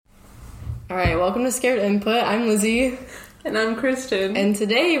All right, welcome to Scared Input. I'm Lizzie. And I'm Kristen. And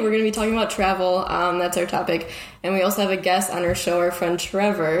today we're going to be talking about travel. That's our topic. And we also have a guest on our show, our friend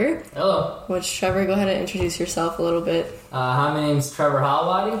Trevor. Hello. Which, Trevor, go ahead and introduce yourself a little bit. Hi, my name's Trevor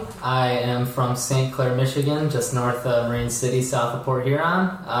Holwadi. I am from St. Clair, Michigan, just north of Marine City, south of Port Huron.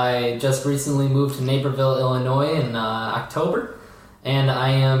 I just recently moved to Naperville, Illinois in October. And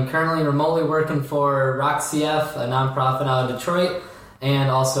I am currently remotely working for RockCF, a nonprofit out of Detroit,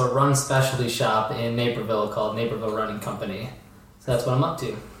 and also run a specialty shop in Naperville called Naperville Running Company. So that's what I'm up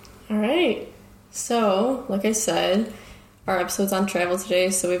to. All right. So, like I said, our episode's on travel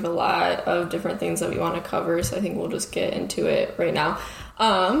today, so we have a lot of different things that we want to cover, so I think we'll just get into it right now.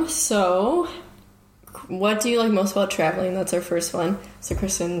 So, what do you like most about traveling? That's our first one. So,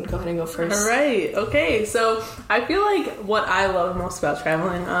 Kristen, go ahead and go first. All right. Okay. So, I feel like what I love most about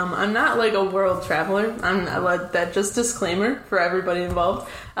traveling, I'm not like a world traveler. I'm not like that. Just disclaimer for everybody involved.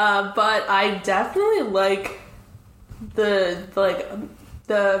 But I definitely like the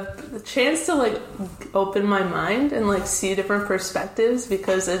chance to like open my mind and like see different perspectives,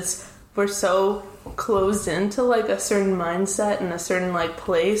 because we're so closed into like a certain mindset and a certain like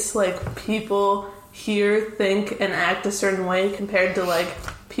place. Like people here think and act a certain way compared to like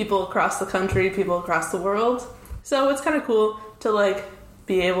people across the country, people across the world. So it's kind of cool to like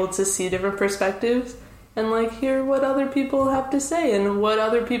be able to see different perspectives and like hear what other people have to say and what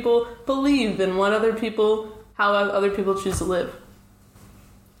other people believe and how other people choose to live.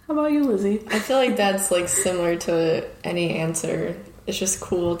 How about you, Lizzie? I feel like that's like similar to any answer. It's just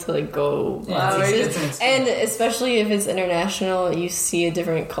cool to like go places, and especially if it's international, you see a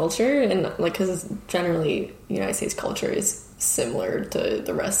different culture, and like because generally United States culture is similar to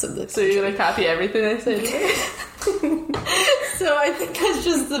the rest of the country. So you're gonna copy everything I say? So I think that's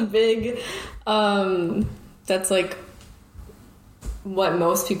just the big. That's like what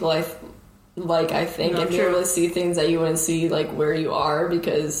most people I think, and you're able to see things that you wouldn't see like where you are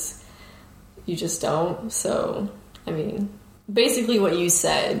because you just don't. So I mean. Basically what you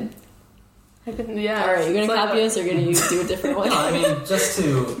said. Yeah. Alright, you're going to copy us or you're going to do a different one? No, I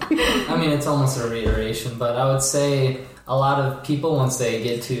mean, it's almost a reiteration, but I would say a lot of people, once they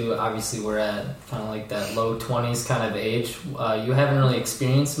get to, obviously we're at kind of like that low 20s kind of age, you haven't really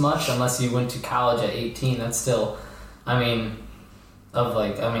experienced much unless you went to college at 18. That's still,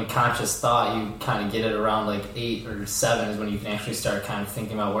 conscious thought, you kind of get it around like 8 or 7 is when you can actually start kind of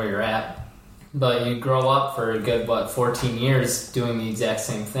thinking about where you're at. But you grow up for a good, 14 years doing the exact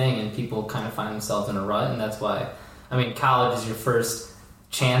same thing, and people kind of find themselves in a rut, and that's why, college is your first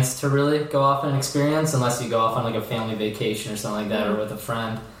chance to really go off on an experience, unless you go off on like a family vacation or something like that, or with a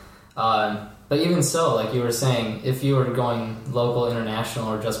friend. But even so, like you were saying, if you were going local, international,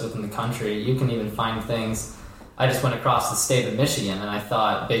 or just within the country, you can even find things. I just went across the state of Michigan, and I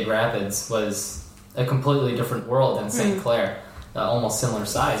thought Big Rapids was a completely different world than St. Clair. Almost similar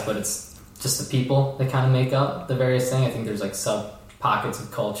size, but it's just the people that kind of make up the various thing. I think there's like sub-pockets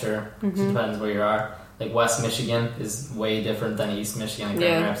of culture. It depends where you are. Like West Michigan is way different than East Michigan, like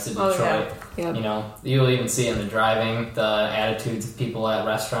Grand Rapids to Detroit. Yeah. You know, you'll even see it in the driving, the attitudes of people at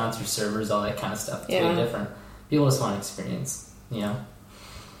restaurants or servers, all that kind of stuff. It's way different. People just want to experience, you know?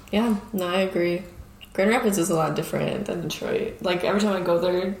 Yeah, no, I agree. Grand Rapids is a lot different than Detroit. Like, every time I go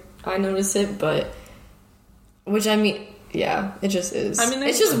there, I notice it, yeah, it just is.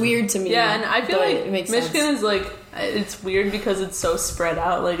 It's just weird to me. Yeah, and I feel like it makes Michigan sense. is like, it's weird because it's so spread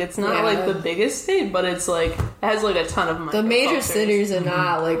out. Like, it's not like the biggest state, but it's like, it has like a ton of the major cities are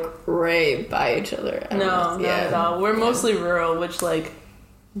not like right by each other. No, not at all. We're mostly rural, which like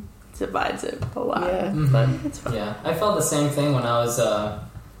divides it a lot. Yeah. But it's fun. Yeah, I felt the same thing when I was,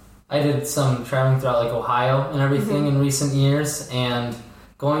 I did some traveling throughout like Ohio and everything in recent years, and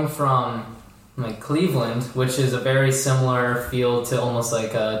going from like Cleveland, which is a very similar feel to almost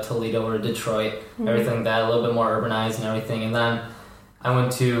like Toledo or Detroit, everything like that, a little bit more urbanized and everything. And then I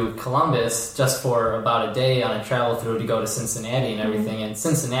went to Columbus just for about a day on a travel through to go to Cincinnati and everything. And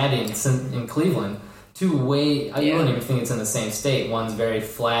Cincinnati and Cleveland, you wouldn't even think it's in the same state. One's very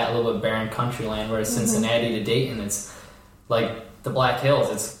flat, a little bit barren country land, whereas Cincinnati to Dayton, it's like the Black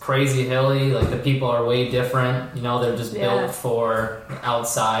Hills. It's crazy hilly. Like the people are way different. You know, they're just built for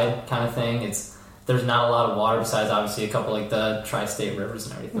outside kind of thing. There's not a lot of water besides obviously a couple like the tri-state rivers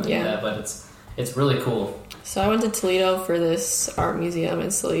and everything like that. But it's really cool. So I went to Toledo for this art museum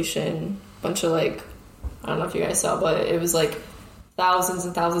installation. Bunch of like, I don't know if you guys saw, but it was like thousands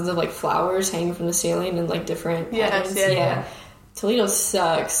and thousands of like flowers hanging from the ceiling in like different patterns. Yeah. Toledo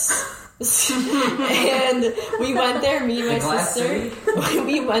sucks. And we went there, me and my sister.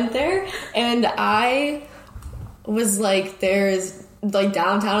 We went there, and I was like, there's like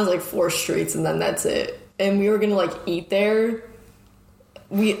downtown is like 4 streets and then that's it. And we were gonna like eat there.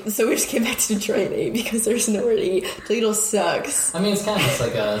 So we just came back to Detroit and ate because there's nowhere to eat. Toledo sucks. I mean, it's kind of just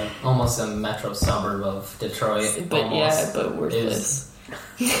like almost a metro suburb of Detroit. But almost. but worthless.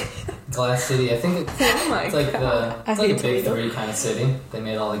 Glass City, I think it's like a big 3 kind of city. They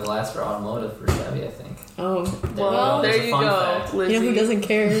made all the glass for automotive for Chevy, I think. Oh, well, there you go, Lizzie. You know who doesn't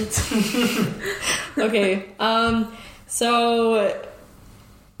care? Okay, so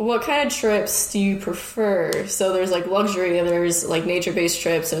what kind of trips do you prefer? So there's like luxury, and there's like nature-based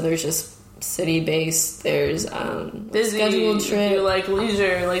trips, and there's just city-based. There's busy, scheduled trip. You like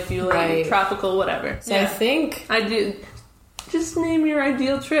leisure, like you like tropical, whatever. So I think I do. Just name your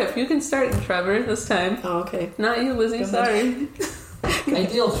ideal trip. You can start, Trevor, this time. Oh, okay. Not you, Lizzie. Sorry.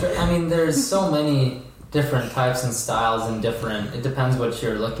 Ideal trip. I mean, there's so many different types and styles and different. It depends what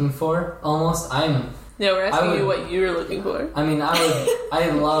you're looking for. Almost, we're asking you what you're looking for. I mean, I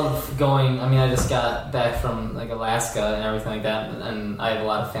love going. I mean, I just got back from like Alaska and everything like that, and I have a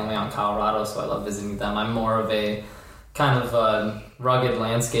lot of family out in Colorado, so I love visiting them. I'm more of a kind of rugged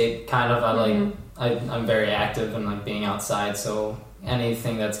landscape kind of. I'm very active and like being outside, so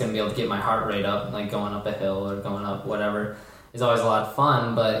anything that's going to be able to get my heart rate up, like going up a hill or going up whatever, is always a lot of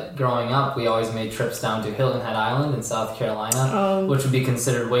fun. But growing up, we always made trips down to Hilton Head Island in South Carolina, which would be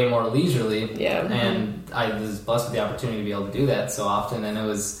considered way more leisurely. Yeah. And I was blessed with the opportunity to be able to do that so often, and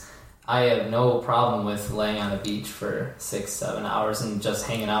I had no problem with laying on a beach for 6-7 hours and just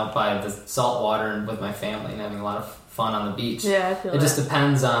hanging out by the salt water and with my family and having a lot of fun on the beach. Yeah, I feel it just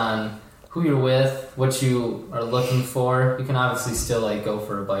depends on who you're with, what you are looking for. You can obviously still like go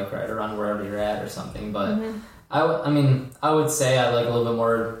for a bike ride or run wherever you're at or something, but I would say I like a little bit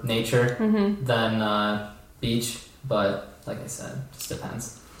more nature than beach, but like I said, it just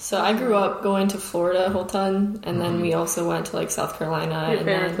depends. So I grew up going to Florida a whole ton, and then we also went to like South Carolina. Your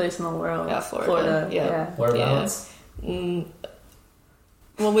favorite place in the world? Yeah, Florida. Yeah. Whereabouts? Yeah.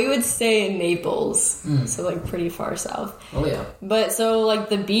 Well, we would stay in Naples, so like pretty far south. Oh yeah. But so like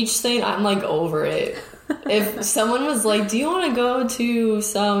the beach thing, I'm like over it. If someone was like, "Do you want to go to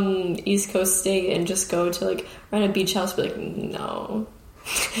some East Coast state and just go to like rent a beach house?" I'd be like, no.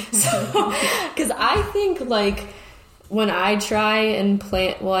 Because I think like when I try and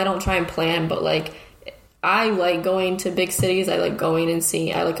plan, well, I don't try and plan, but like I like going to big cities. I like going and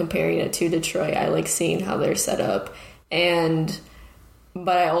seeing. I like comparing it to Detroit. I like seeing how they're set up,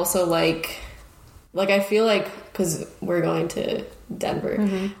 but I also like I feel like, because we're going to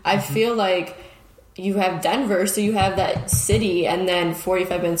Denver, I feel like you have Denver, so you have that city, and then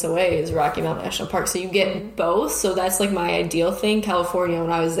 45 minutes away is Rocky Mountain National Park, so you get both. So that's like my ideal thing. California,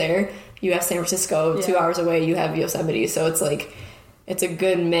 when I was there, you have San Francisco, 2 hours away, you have Yosemite, so it's like it's a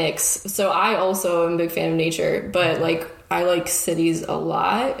good mix. So I also am a big fan of nature, but like I like cities a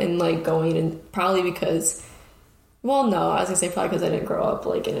lot, and like going, and probably because, well, no, I was gonna say probably because I didn't grow up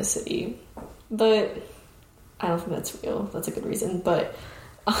like in a city, but I don't think that's real. That's a good reason, but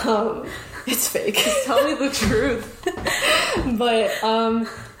it's fake. Just tell me the truth. But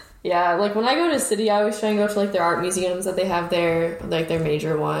yeah, like when I go to a city, I always try and go to like their art museums that they have there, like their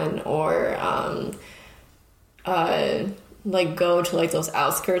major one, or like go to like those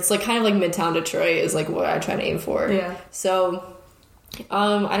outskirts, like kind of like Midtown Detroit is like what I try to aim for. Yeah. So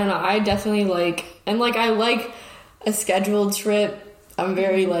I don't know. I definitely like, and like I like a scheduled trip. I'm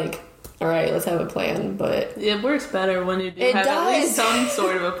very like, all right, let's have a plan, but it works better when you do have at least some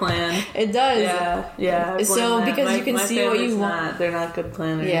sort of a plan. It does. Yeah. So because you can see what you want. They're not good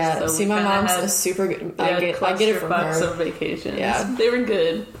planners. Yeah. So see, my mom's a super good. I get it from her. Of vacations. Yeah, they were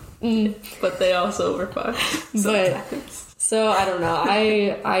good, but they also were fun. But so I don't know.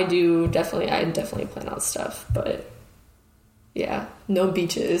 I definitely plan out stuff, but yeah, no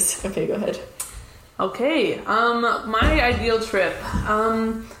beaches. Okay, go ahead. Okay, my ideal trip.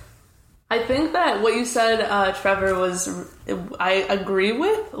 I think that what you said, Trevor, I agree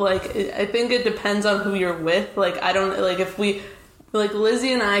with. Like, I think it depends on who you're with. Like, I don't, like, if we, like,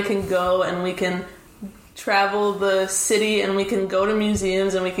 Lizzie and I can go and we can travel the city and we can go to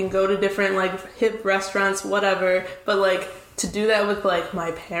museums and we can go to different, like, hip restaurants, whatever. But, like, to do that with, like,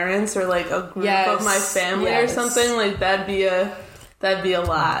 my parents or, like, a group of my family or something, like, that'd be a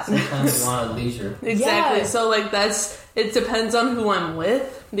lot. Sometimes you want a leisure. Exactly. Yeah. So, like, it depends on who I'm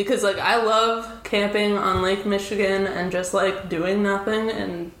with. Because, like, I love camping on Lake Michigan and just, like, doing nothing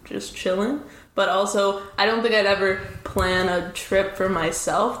and just chilling. But also, I don't think I'd ever plan a trip for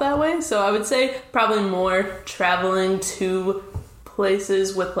myself that way. So I would say probably more traveling to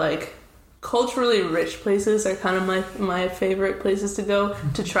places with, like, culturally rich places are kind of my favorite places to go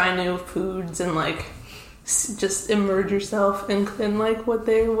to try new foods and, like, just immerse yourself in like what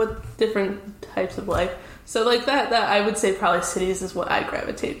different types of life. So like that I would say probably cities is what I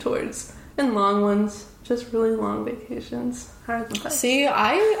gravitate towards, and long ones, just really long vacations are the best. See,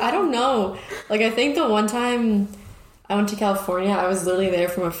 I don't know. Like, I think the one time I went to California, I was literally there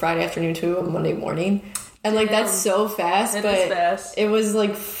from a Friday afternoon to a Monday morning, and like that's so fast. It but is fast. it was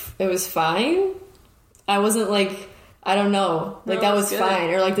like it was fine. I wasn't like, I don't know, like No, that was good. fine.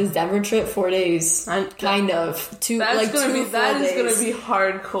 Or like this Denver trip, 4 days, kind of two That's like gonna 2 be full that is days. gonna be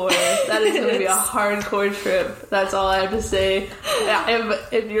hardcore. That is gonna be a hardcore trip. That's all I have to say.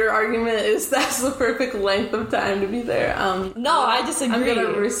 If your argument is that's the perfect length of time to be there, No, I disagree. I'm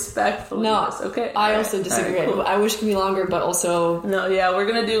gonna respectfully. No, okay. I All also right. disagree. All right, cool. I wish it could be longer, but also. No, yeah, we're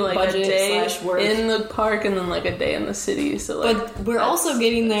gonna do like a Budget day / work. in the park and then like a day in the city. So like, But we're also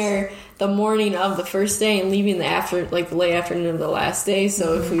getting there the morning of the first day and leaving the late afternoon of the last day.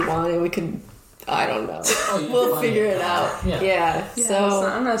 So if we wanted, we could. I don't know. We'll figure it out. Yeah. Yeah. So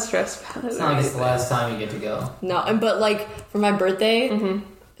I'm not stressed about it. It's not like it's the last time you get to go. no, but like for my birthday.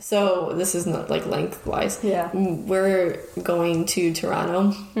 So this is not like lengthwise. Yeah. We're going to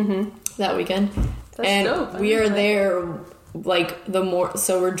Toronto that weekend, That's and dope. we I are like that. there like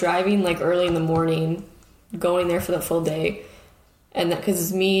so we're driving like early in the morning, going there for the full day, and that because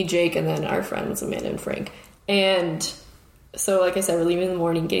it's me, Jake, and then our friends Amanda and Frank, and so like I said, we're leaving in the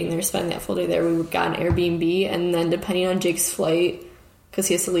morning, getting there, spending that full day there. We got an Airbnb, and then depending on Jake's flight, because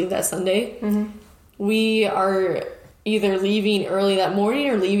he has to leave that Sunday, we are either leaving early that morning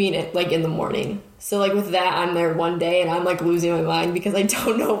or leaving it like in the morning. So like with that, I'm there one day and I'm like losing my mind because I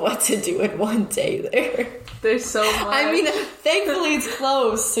don't know what to do in one day there. There's so much. I mean, thankfully it's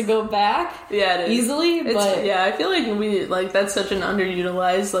close to go back yeah, it is. easily, but yeah, I feel like that's such an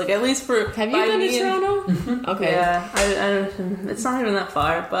underutilized, like at least for. have you been to Toronto? Okay. Yeah, I it's not even that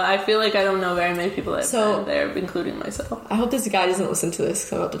far, but I feel like I don't know very many people that have been there, including myself. I hope this guy doesn't listen to this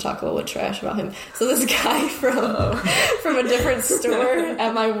because I'm about to talk a little bit trash about him. So this guy from a different store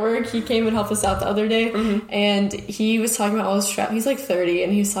at my work, he came and helped us out the other day, and he was talking about all his travel. He's like 30,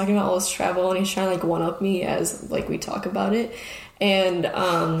 and he was talking about all his travel, and he's trying to like one up me as like we talk about it, and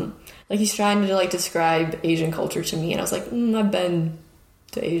like he's trying to like describe Asian culture to me, and I was like, I've been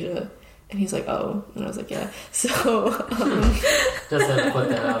to Asia. And he's like, oh. And I was like, yeah. So, Just to put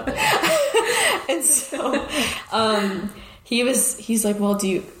that out there. and so, he's like, well, do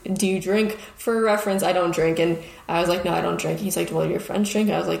you drink? For reference, I don't drink. And I was like, no, I don't drink. He's like, well, your friends drink?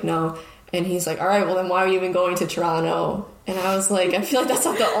 I was like, no. And he's like, all right, well, then why are you even going to Toronto? And I was like, I feel like that's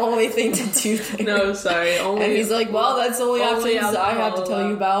not the only thing to do there. No, sorry. And he's like, well, that's the only options I have to tell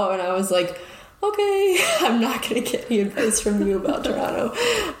you about. And I was like, okay, I'm not going to get any advice from you about Toronto.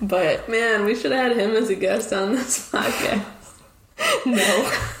 But man, we should have had him as a guest on this podcast. no.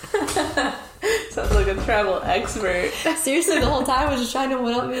 Sounds like a travel expert. Seriously, the whole time I was just trying to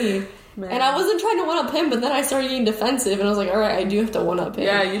one-up me. Man. And I wasn't trying to one-up him, but then I started getting defensive, and I was like, alright, I do have to one-up him.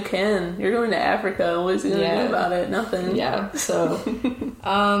 Yeah, you can. You're going to Africa. What is he going to do about it? Nothing. Yeah, so...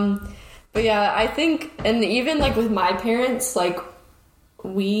 but yeah, I think... And even, like, with my parents, like,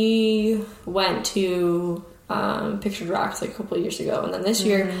 we went to Pictured Rocks, like, a couple of years ago, and then this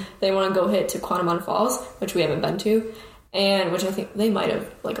year, they want to go hit to Quanamon Falls, which we haven't been to, and which I think they might have,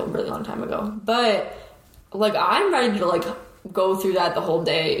 like, a really long time ago. But, like, I'm ready to, like, go through that the whole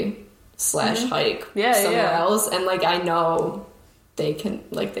day... / hike somewhere else, and like I know they can,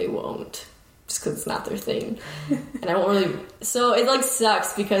 like they won't, just because it's not their thing, and I won't really. So it like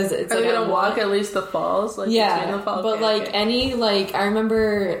sucks because it's Are like they gonna walk at least the falls, like between the falls? But okay, like okay. any like I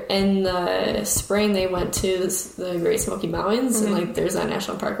remember in the spring they went to the Great Smoky Mountains, and like there's that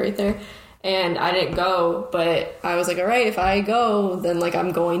national park right there. And I didn't go, but I was like, all right, if I go, then, like,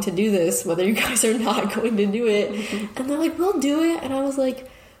 I'm going to do this, whether you guys are not going to do it. And they're like, we'll do it. And I was like,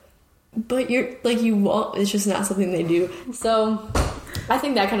 but you're, like, you won't. It's just not something they do. So I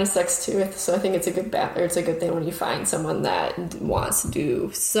think that kind of sucks, too. So I think it's a good it's a good thing when you find someone that wants to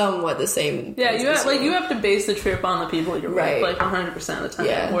do somewhat the same. Yeah, you have to base the trip on the people you're with, like, 100% of the time.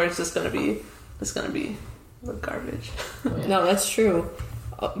 Yeah. Where it's just going to be, garbage. No, that's true.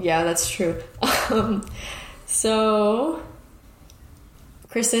 Oh, yeah, that's true. So,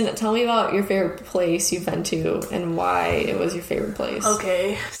 Kristen, tell me about your favorite place you've been to and why it was your favorite place.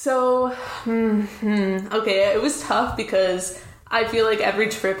 Okay, so, okay, it was tough because I feel like every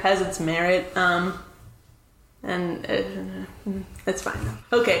trip has its merit, and it's fine.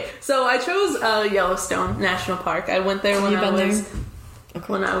 Okay, so I chose Yellowstone National Park. I went there when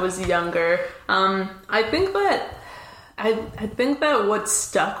I was younger. I think that what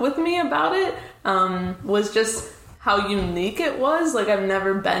stuck with me about it was just how unique it was. Like, I've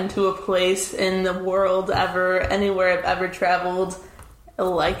never been to a place in the world ever, anywhere I've ever traveled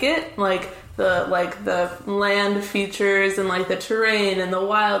like it. Like the land features and like the terrain and the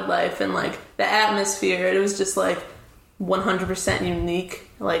wildlife and like the atmosphere. It was just like 100% unique.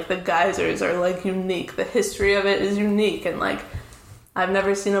 Like, the geysers are like unique. The history of it is unique, and like I've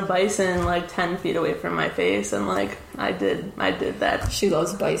never seen a bison like 10 feet away from my face, and like I did that. She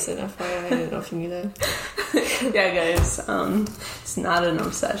loves bison, FYI. I didn't know if you knew that. Yeah, guys, it's not an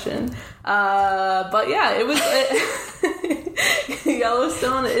obsession. But yeah, it was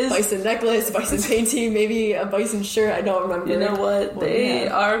Yellowstone is bison necklace, bison painting, maybe a bison shirt. I don't remember. You know what? They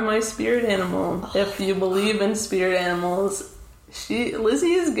are my spirit animal. If you believe in spirit animals,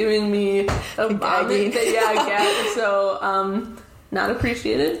 Lizzie is giving me a vomit. Yeah. So, not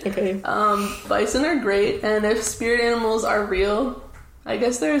appreciated. Okay. Bison are great, and if spirit animals are real, I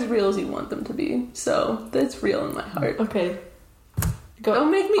guess they're as real as you want them to be. So that's real in my heart. Okay.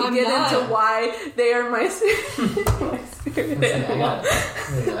 Don't make me into why they are my spirit animal.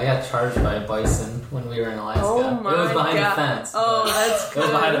 I got charged by a bison when we were in Alaska. Oh my God. It was behind the fence. Oh, that's good. It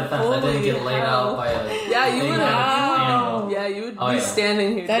was behind the fence. Holy I didn't get laid out by a you would be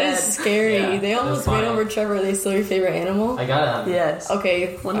standing here That dead. is scary. Yeah, they almost ran over Trevor. Are they still your favorite animal? I got it. Yes.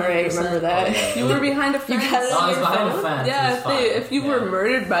 Okay. 100%. All right. Remember that. Oh, yeah. You were behind a fence. I was behind a fence. Yeah, if you were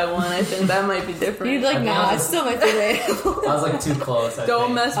murdered by one, I think that might be different. You'd like, nah, it's still my favorite animal. I was like too close.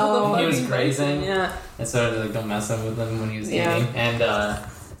 Don't mess with the He was grazing. Yeah. And so I was like, don't mess with him when he was Yeah. eating. And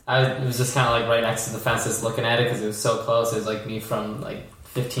I was just kind of like right next to the fence, just looking at it because it was so close. It was like me from like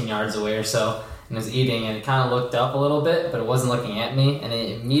 15 yards away or so. And it was eating, and it kind of looked up a little bit, but it wasn't looking at me. And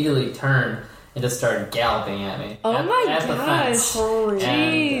it immediately turned and just started galloping at me. Oh my at the gosh. fence. Holy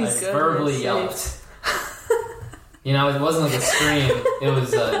And I verbally yelped. You know, it wasn't like a scream. It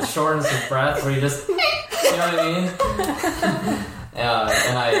was shortness of breath where you just, you know what I mean?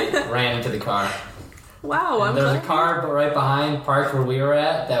 And I ran into the car. Wow, And there was a car right behind, parked where we were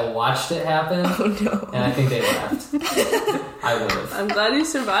at, that watched it happen. Oh no. And I think they left. I would have. I'm glad you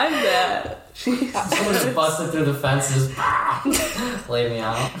survived that. Jeez. Someone just busted through the fence and just laid me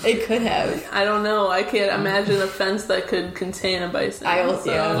out. It could have. I don't know. I can't imagine a fence that could contain a bison. Yeah.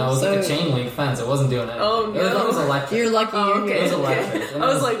 No, it was like a chain link fence. It wasn't doing anything. Oh, no. It was electric. You're lucky Oh, you're okay. It was here. electric. And I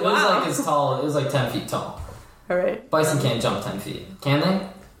was like, It was wow. like as tall. It was like 10 feet tall. All right. Bison can't jump 10 feet. Can they?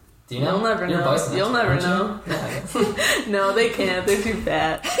 Do you know? You'll never You're a know. bison You'll expert, never aren't you? know. Yeah, I guess. No, they can't. They're too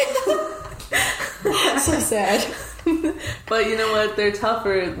fat. So sad. But you know what? They're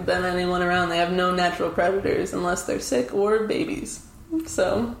tougher than anyone around. They have no natural predators unless they're sick or babies.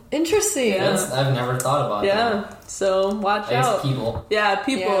 So, Interesting. Yeah. I've never thought about that. yeah. So, watch I guess out. people. Yeah,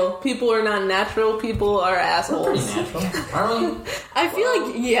 people. Yeah. People are not natural. People are We're pretty assholes. natural, aren't we? I feel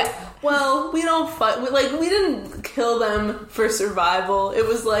like, yeah. Well, we don't fight. We didn't kill them for survival. It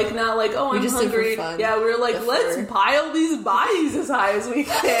was like not like, oh, We I'm just did hungry. for fun. Yeah, we were like, The let's fur. pile these bodies as high as we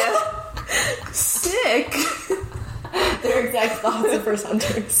can. Sick. Their exact thoughts of first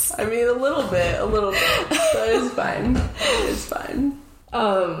hunters. I mean, a little bit, but it's fine. It's fine.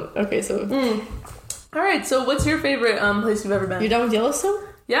 Okay, so All right. So, what's your favorite place you've ever been? you're done with Yellowstone?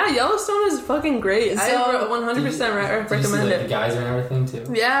 Yeah, Yellowstone is fucking great. So, I 100% Did you see, recommend like, it. the geyser and everything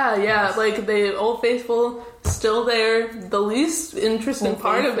too? Yeah, like the Old Faithful still there. The least interesting Old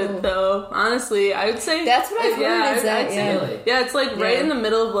part of Faithful. it, though, honestly, I would say That's what I've heard is that, I'd say- yeah. Really? yeah, it's like right Yeah. in the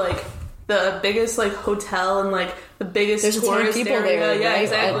middle of like the biggest like hotel and like the biggest There's a ton of tourist people area. there, Yeah, right?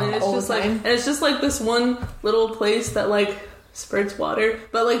 exactly. And it's All the just like time. and it's just like this one little place that like spurts water,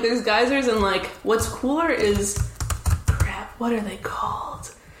 but like there's geysers and like what's cooler is crap. What are they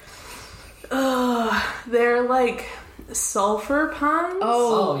called? They're like sulfur ponds.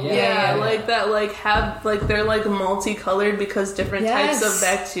 Oh, Yeah, like that, like have like they're like multicolored because different Yes. types of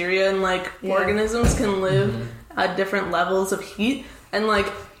bacteria and like Yeah. organisms can live at different levels of heat, and like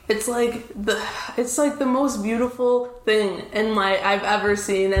it's like the most beautiful thing I've ever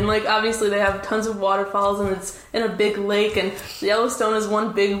seen, and like obviously they have tons of waterfalls and it's in a big lake, and Yellowstone is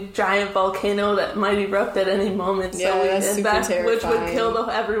one big giant volcano that might erupt at any moment. Yeah, so that's super which would terrifying. kill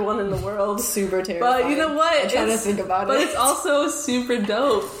everyone in the world. Super terrifying. But you know what? I'm trying to think about but it. it's also super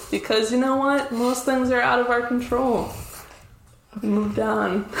dope because you know what? Most things are out of our control. Moved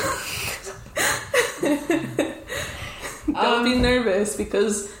on. Don't be nervous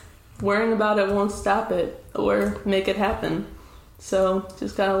because worrying about it won't stop it or make it happen. So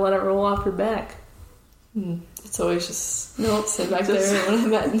just gotta let it roll off your back. It's always just Nope. sit back Just- there when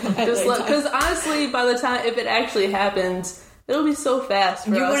I'm at Just because honestly, by the time if it actually happens, It'll be so fast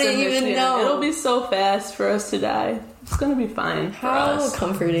for You us wouldn't in even Michigan. know. It'll be so fast for us to die. It's gonna be fine for How us.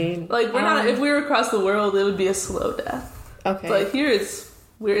 comforting. Like, we're not. If we were across the world, it would be a slow death. Okay. But here it's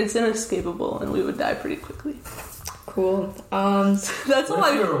inescapable, and we would die pretty quickly. Cool. That's all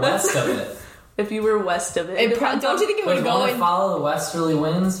What if you were west of it? If you were west of it, Don't you think it would Wait, go won't it in? follow the westerly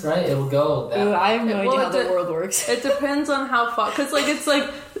winds, right? It'll go that Ooh, way. I have no Well, idea how the it- world works. It depends on how far. Because like it's like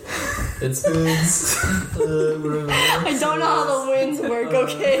It spins. I don't know how the winds work.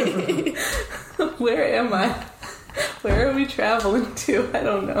 Okay. where am I? Where are we traveling to? I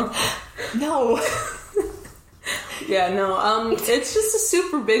don't know. No. Yeah, no. It's just a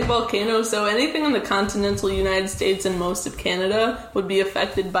super big volcano, so anything in the continental United States and most of Canada would be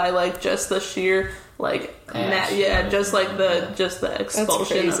affected by like just the sheer like Ash. just like the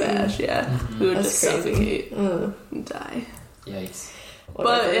expulsion of crazy. ash. Yeah, we would That's just crazy. suffocate and die. Yikes. But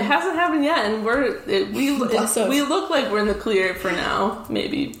Whatever. it hasn't happened yet, and we Bless us. look like we're in the clear for now.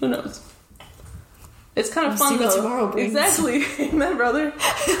 Maybe, who knows? It's kind of We'll fun see what though. tomorrow brings. Exactly, amen, brother.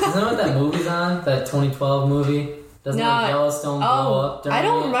 Isn't that what that movie's on? That 2012 movie? Doesn't like Yellowstone blow up during I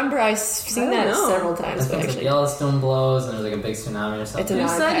don't it? remember. I've seen I don't that know. several I times, think but it's like actually, Yellowstone blows and there's like a big tsunami or something. did You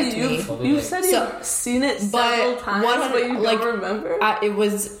not said impact me. you said So- you've seen it but several times, 100 but you like, don't remember.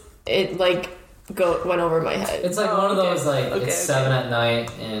 it went over my head. It's like Oh, one of okay. those like Okay, it's okay. 7 at night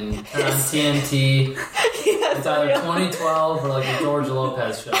and on TNT. It's either 2012 or like the George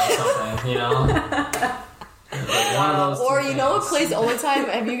Lopez show or something, you know? Like one of those Or two you know what things. plays all the time?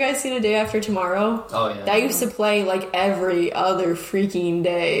 Have you guys seen A Day After Tomorrow? Oh yeah. That used to play like every other freaking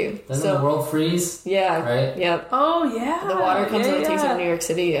day. Doesn't the world freeze? Yeah, Right? Yep. Oh yeah, The water comes yeah, and it takes over New York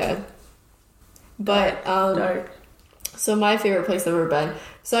City. Yeah. But Dark. so my favorite place I've ever been.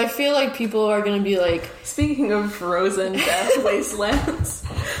 So I feel like people are gonna be like, Speaking of frozen death wastelands,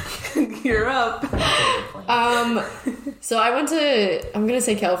 you're up. So I'm gonna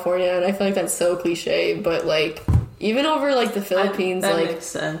say California, and I feel like that's so cliche, but like even over like the Philippines, That like makes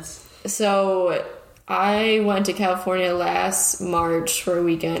sense. so I went to California last March for a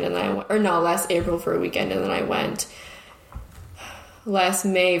weekend, and last April for a weekend, and then I went last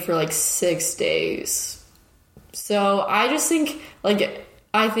May for like 6 days. So I just think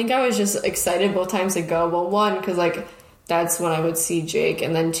I think I was just excited both times to go. Well, one, because like that's when I would see Jake,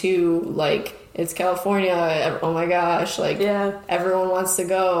 and then two, like it's California. Oh my gosh, like Yeah. everyone wants to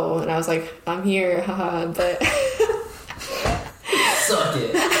go, and I was like, I'm here, haha. But Suck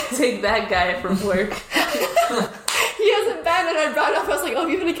it. Take that guy from work. he hasn't been, and I brought it up. I was like, oh, have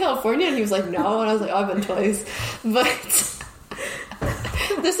you been to California? And he was like, no, and I was like, oh, I've been twice, but.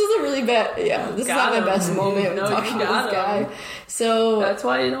 This is a really bad. Yeah, this is not Got my best him. moment No, talking you to got this guy. him. So That's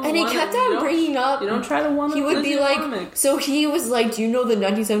why you don't. and he wanna- kept you on don't- bringing up. You don't try to one. He would be like, so he was like, "Do you know the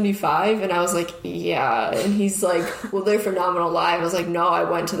 1975?" And I was like, "Yeah." And he's like, "Well, they're phenomenal live." I was like, "No, I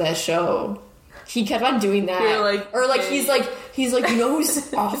went to that show." He kept on doing that, You're like, or like okay. he's like, "You know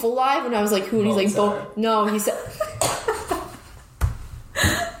who's awful live?" And I was like, "Who?" And he's like, Mozart. No, he said.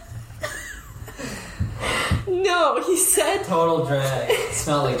 No, he said. Total drag. It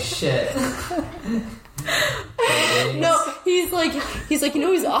smelled like shit. No, he's like, you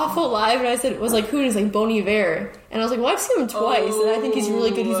know, he's awful live, and I said, was like, who? And he's like, Bon Iver, and I was like, well, I've seen him twice, and I think he's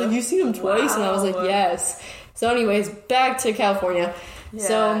really good. He's like, you've seen him twice, and I was like, Wow. yes. So, anyways, back to California.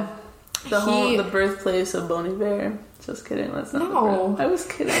 Yeah. So, the birthplace of Bon Iver. Just kidding. That's not. No. The birth. I was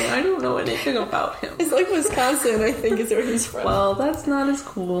kidding. I don't know anything about him. it's like Wisconsin, I think, is where he's from. Well, that's not as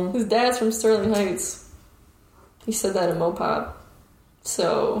cool. His dad's from Sterling Heights. He said that in Mopop.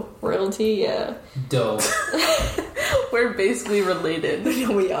 So, royalty, yeah. Dope. We're basically related.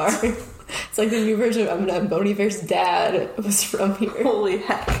 No, we are. It's like the new version of Eminem. Bon Iver's dad was from here. Holy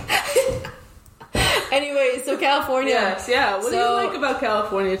heck. Anyway, so California. Yes, yeah. What do you So- like about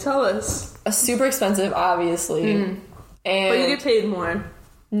California? Tell us. Super expensive, obviously. And But you get paid more.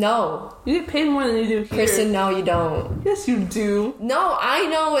 no. You get paid more than you do here. Kristen, no, you don't. Yes, you do. No, I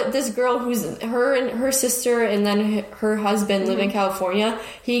know this girl who's her sister and then her husband live in California.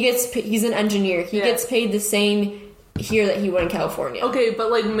 He's an engineer. He Yeah. gets paid the same here that he would in California. Okay, but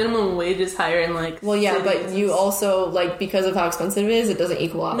like minimum wage is higher in like. Well, yeah, but cities. you also like because of how expensive it is, it doesn't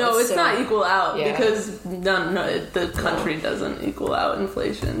equal out. No, it's So- not equal out yeah. because the country doesn't equal out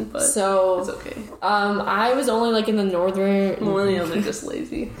inflation. But So, it's okay. I was only like in the northern. Millennials are just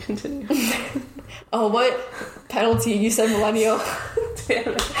lazy. Continue. Oh, what penalty? You said millennial.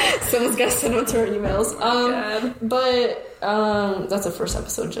 Damn it. Someone's gotta send them to our emails. God. But that's a first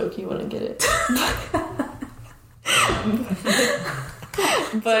episode joke. You wouldn't get it.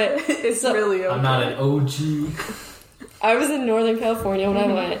 But It's so- really okay. I'm not an OG. I was in Northern California when I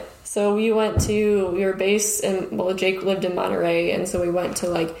went. So we were based in, well, Jake lived in Monterey, and so we went to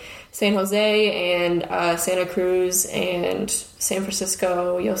like San Jose and Santa Cruz and San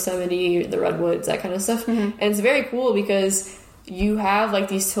Francisco, Yosemite, the Redwoods, that kind of stuff. And it's very cool because you have like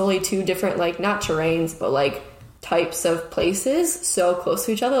these totally two different, like, not terrains, but like types of places so close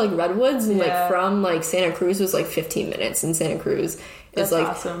to each other, like Redwoods, and like from like Santa Cruz was like 15 minutes in Santa Cruz. It's like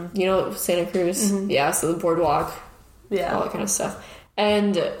awesome. You know Santa Cruz? Yeah, so the boardwalk, all that kind of stuff.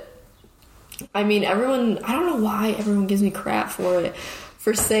 And I mean, I don't know why everyone gives me crap for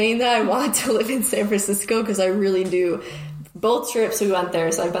saying that I want to live in San Francisco, because I really do. Both trips we went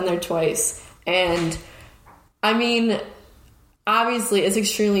there, so I've been there twice. And I mean, obviously it's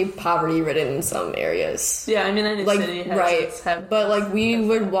extremely poverty ridden in some areas. Yeah, I mean, any like, city has right. But like we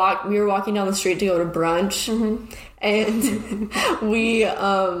were walking down the street to go to brunch, and we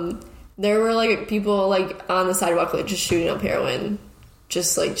there were like people like on the sidewalk like just shooting up heroin,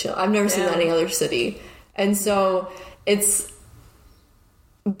 just like chill. I've never seen that in any other city. And so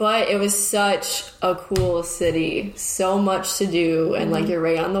but it was such a cool city, so much to do, and like you're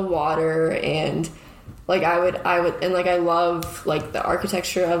right on the water, and like I would and like I love like the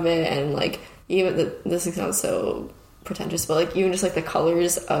architecture of it, and like even this sounds so pretentious, but like even just like the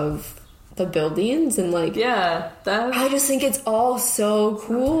colors of the buildings, and like I just think it's all so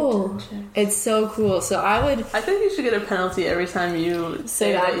cool. It's so cool. So I think you should get a penalty every time you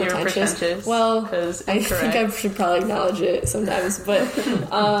say that you're pretentious. Well, I think I should probably acknowledge it sometimes, but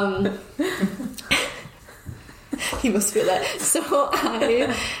you must feel that.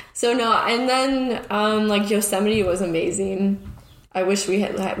 So no, and then like Yosemite was amazing. I wish we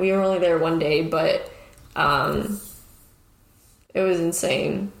were only there one day, but it was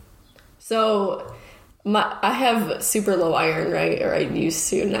insane. So I have super low iron, right? Or I used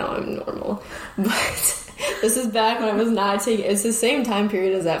to. Now I'm normal. But this is back when I was not taking. It's the same time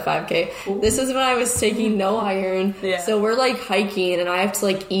period as that 5K. Ooh. This is when I was taking no iron. Yeah. So we're like hiking, and I have to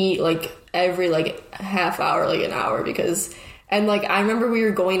like eat like every like half hour, like an hour, because. And like I remember we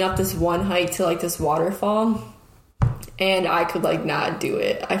were going up this one hike to like this waterfall, and I could like not do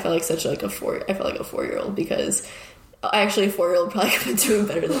it. I felt like I felt like a 4-year-old, because. Actually, a 4-year-old probably could have been doing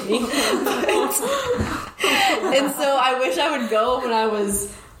better than me. And so I wish I would go when I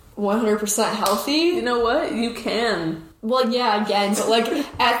was 100% healthy. You know what? You can. Well, yeah, again, but like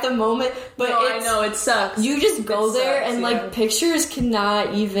at the moment. But no, I know, it sucks. You just go there and like pictures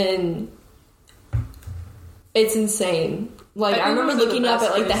cannot even. It's insane. Like I remember looking up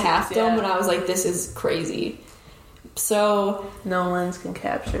at like the Half Dome and I was like, this is crazy. So. No lens can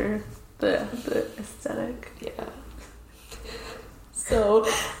capture the aesthetic. Yeah. So,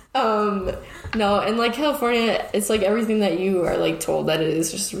 no, and like California, it's like everything that you are like told that it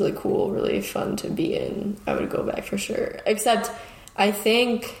is just really cool, really fun to be in. I would go back for sure. Except, I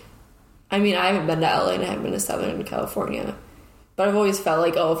haven't been to LA and I haven't been to Southern California, but I've always felt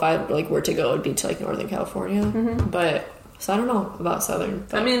like, if I like were to go, it'd be to like Northern California. But so I don't know about Southern.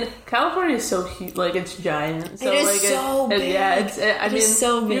 But. I mean, California is so huge, like it's giant. So, it is like, so big. Yeah,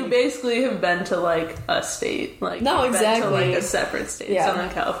 so big. You basically have been to like a state, like no, exactly, been to, like a separate state. Yeah. Southern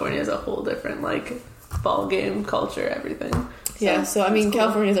California is a whole different like ball game, culture, everything. So I mean, cool.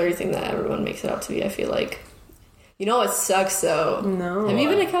 California is everything that everyone makes it out to be. I feel like. You know what sucks though? No. Have you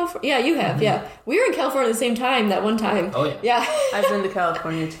been to California? Yeah, you have. Yeah, we were in California at the same time. That one time. Oh yeah. Yeah. I've been to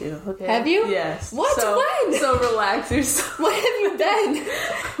California too. Okay. Have you? Yes. What? When? So relax yourself. When have you been?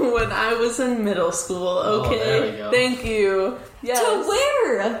 When I was in middle school. Okay. Oh, there we go. Thank you. Yes. To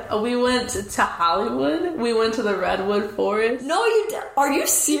where? We went to Hollywood. We went to the Redwood Forest. No, are you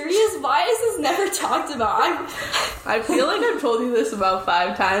serious? Why is this never talked about? I feel like I've told you this about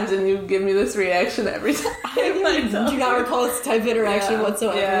 5 times, and you give me this reaction every time. I do not recall this type of interaction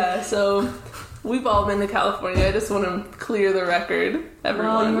whatsoever. Yeah, so we've all been to California. I just want to clear the record,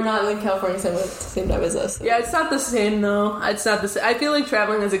 everyone. Well, you were not in California at the same time as us. So. Yeah, it's not the same, though. It's not the same. I feel like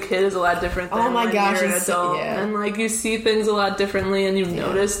traveling as a kid is a lot different than when you're an adult. And, like, you see things a lot differently, and you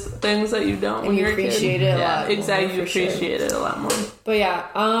notice things that you don't when you're a kid. You appreciate it a lot more. Exactly, you appreciate it a lot more. But, yeah,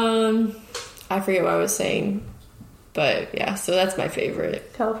 I forget what I was saying. But, yeah, so that's my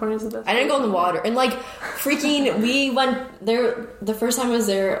favorite. California's the best. I didn't go in the water. And, like, freaking, we went there, the first time I was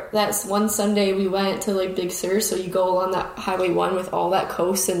there, that's one Sunday we went to, like, Big Sur, so you go along that Highway 1 with all that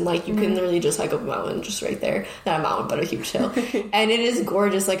coast, and, like, you can literally just hike up a mountain just right there. Not a mountain, but a huge hill. And it is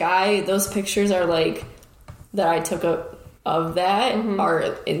gorgeous. Like, those pictures are, like, that I took of that are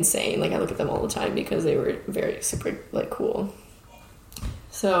insane. Like, I look at them all the time because they were very, super, like, cool.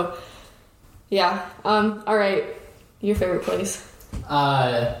 So, yeah. All right. Your favorite place?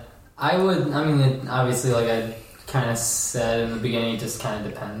 Obviously, like, I kind of said in the beginning, it just kind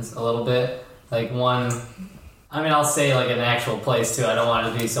of depends a little bit. Like I'll say like an actual place too. I don't want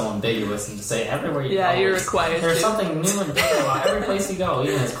it to be so ambiguous and just say everywhere you go. Yeah, you're required There's to. something new and different about every place you go,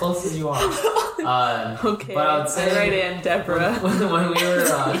 even as close as you are. Okay. But I would say, right, Aunt Deborah. When we were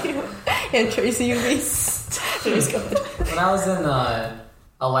And Tracy, you be just go ahead. when I was in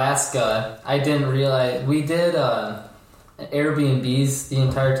Alaska, I didn't realize we did Airbnbs the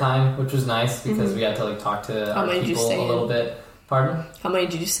entire time, which was nice because we got to like talk to our people a little bit. Pardon? How many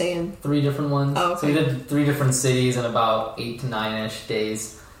did you stay in? 3 different ones. Oh, okay. So we did 3 different cities in about 8 to 9-ish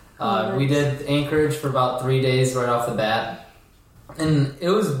days. Nice. We did Anchorage for about 3 days right off the bat. And it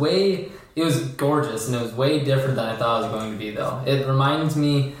was gorgeous, and it was way different than I thought it was going to be, though. It reminds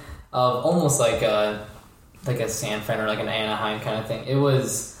me of almost like a San Fran or like an Anaheim kind of thing. It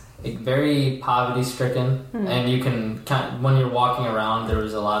was like very poverty-stricken, and you can when you're walking around, there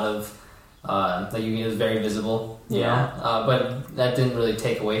was a lot of it was very visible, you know? But that didn't really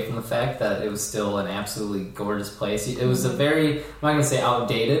take away from the fact that it was still an absolutely gorgeous place. It was a very, I'm not going to say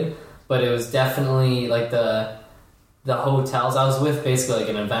outdated, but it was definitely like the hotels. I was with basically like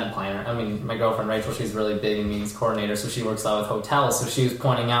an event planner. I mean, my girlfriend Rachel, she's really big in meetings coordinator, so she works a lot with hotels. So she was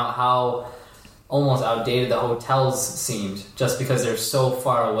pointing out how almost outdated the hotels seemed, just because they're so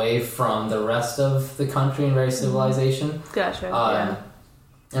far away from the rest of the country and very civilization. Gotcha.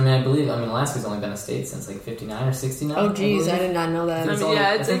 And then I believe, Alaska's only been a state since like 59 or 69. Oh, geez, I did not know that. I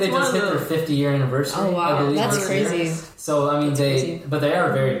think they just hit their 50-year anniversary. Oh, wow, I believe, that's crazy. So, but they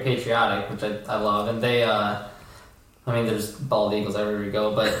are very patriotic, which I love. And they, there's bald eagles everywhere you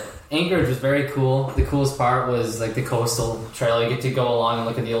go. But Anchorage was very cool. The coolest part was like the coastal trail. You get to go along and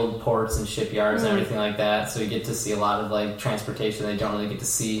look at the old ports and shipyards and everything like that. So you get to see a lot of like transportation that you don't really get to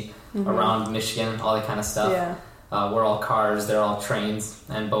see around Michigan, all that kind of stuff. Yeah. We're all cars, they're all trains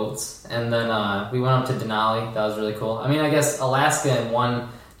and boats. And then we went up to Denali. That was really cool. I guess Alaska in one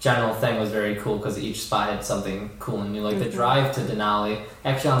general thing was very cool because each spot had something cool and new. Like the drive to Denali,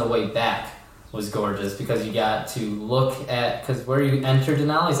 actually on the way back, was gorgeous because you got to look at, because where you enter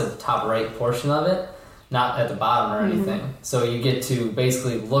Denali is at the top right portion of it, not at the bottom or anything. So you get to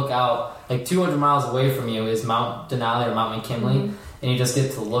basically look out, like 200 miles away from you is Mount Denali or Mount McKinley, and you just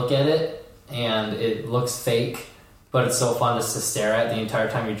get to look at it, and it looks fake. But it's so fun just to stare at the entire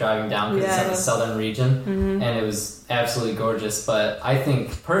time you're driving down because it's in the southern region. And it was absolutely gorgeous. But I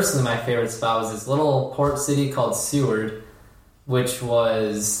think, personally, my favorite spot was this little port city called Seward, which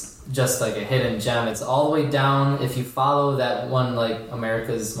was just like a hidden gem. It's all the way down. If you follow that one, like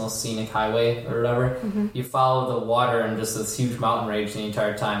America's most scenic highway or whatever, you follow the water and just this huge mountain range the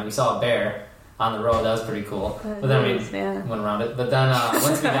entire time. We saw a bear on the road. That was pretty cool. But then we went around it. But then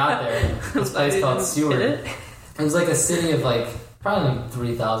once we got there, this place called Seward... It was like a city of like probably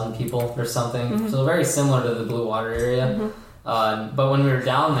 3,000 people or something. So very similar to the Blue Water area. But when we were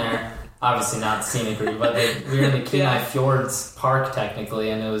down there, obviously not scenically, but we were in the Kenai Fjords Park technically,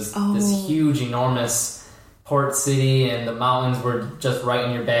 and it was this huge, enormous port city, and the mountains were just right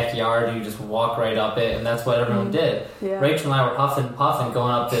in your backyard. You just walk right up it, and that's what everyone did. Rachel and I were huffing and puffing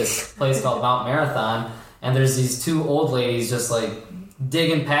going up this place called Mount Marathon, and there's these 2 old ladies just like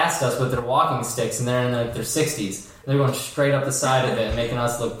digging past us with their walking sticks, and they're in like their 60s. They're going straight up the side of it and making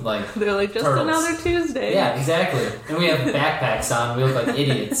us look like they're like, just turtles. Another Tuesday. Yeah, exactly. And we have backpacks on. We look like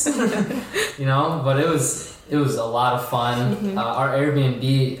idiots, you know. But it was a lot of fun. Our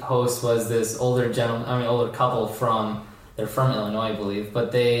Airbnb host was this older couple they're from Illinois, I believe,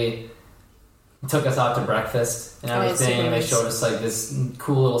 but they took us out to breakfast and everything. And they showed us like this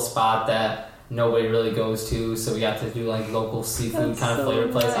cool little spot that nobody really goes to, so we got to do like local seafood kind of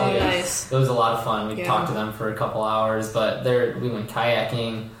flavor place. Oh, nice. It was a lot of fun. We talked to them for a couple hours, but we went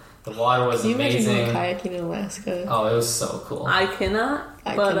kayaking. The water was amazing. Can you imagine kayaking in Alaska? Oh, it was so cool. I cannot,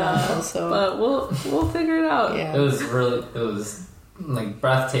 but also. But we'll figure it out. Yeah. It was like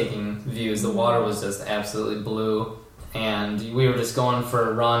breathtaking views. The water was just absolutely blue, and we were just going for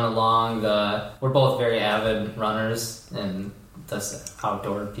a run along we're both very avid runners and just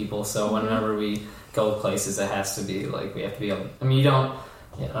outdoor people, so whenever we go places, it has to be like we have to be able.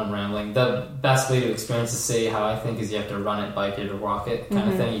 I'm rambling. The best way to experience the city, how I think, is you have to run it, bike it, or walk it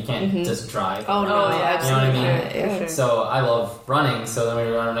kind of thing. You can't just drive. Oh no, yeah, you know what I mean? For sure. So I love running. So then we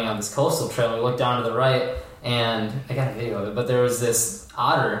were running on this coastal trail. We looked down to the right, and I got a video of it. But there was this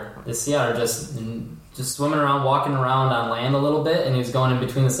sea otter, just swimming around, walking around on land a little bit, and he was going in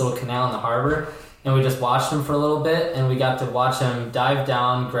between this little canal and the harbor. And we just watched him for a little bit, and we got to watch him dive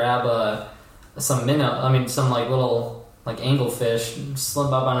down, grab some little like anglefish,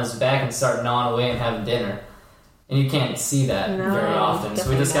 slip up on his back and start gnawing away and having dinner. And you can't see that very often. So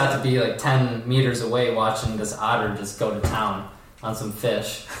we just got to be like 10 meters away watching this otter just go to town on some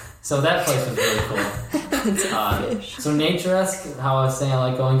fish. So that place was really cool. So nature-esque, how I was saying I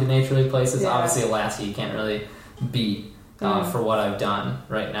like going to nature-y places. Obviously Alaska you can't really beat for what I've done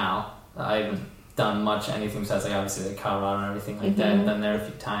right now. I haven't done much anything besides like obviously like Colorado and everything like that. I've been there a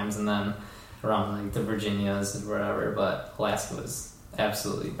few times and then around like the Virginias and wherever, but Alaska was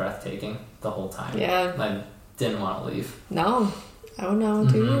absolutely breathtaking the whole time. Yeah. I didn't want to leave. No, I would not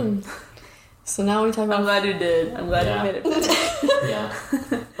want to. So now we talk about... I'm glad you did. I'm glad you made it. Yeah.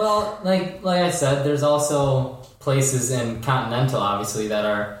 Well, like I said, there's also places in Continental, obviously, that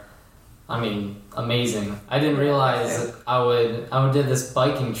are, I mean, amazing. I didn't realize I would did this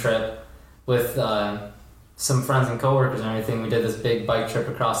biking trip with some friends and coworkers and everything. We did this big bike trip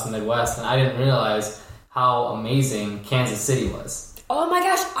across the Midwest, and I didn't realize how amazing Kansas City was. Oh my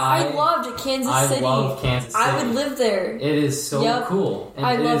gosh, I loved Kansas City. I love Kansas City. I would live there. It is so cool. And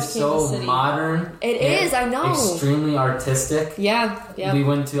I it love is Kansas so City. modern. It is, I know. Extremely artistic. Yeah. We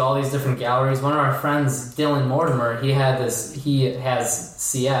went to all these different galleries. One of our friends, Dylan Mortimer, he has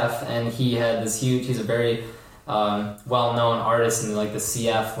CF, and he had this huge, he's a very well-known artist in like the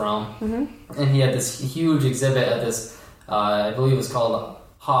CF realm. And he had this huge exhibit at this, I believe it was called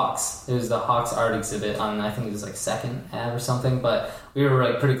Hawks. It was the Hawks art exhibit on, I think it was like 2nd Ave or something, but we were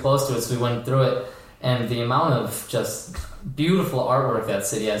like pretty close to it, so we went through it, and the amount of just beautiful artwork that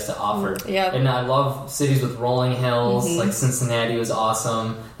city has to offer. And I love cities with rolling hills, like Cincinnati was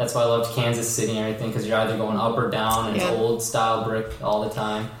awesome. That's why I loved Kansas City and everything, because you're either going up or down, and it's old style brick all the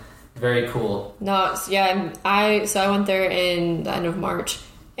time. Very cool. No, I went there in the end of March,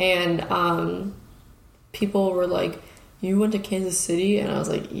 and people were like, "You went to Kansas City?" And I was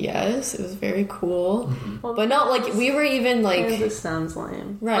like, "Yes, it was very cool." Well, but not like we were even like. Kansas sounds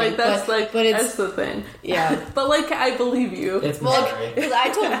lame, right? Like that's but it's, that's the thing. Yeah, but like I believe you. It's because I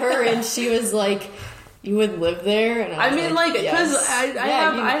told her and she was like, "You would live there?" And I mean, like, because yes. I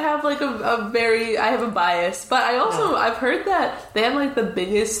have like I have a bias, but I also I've heard that they have like the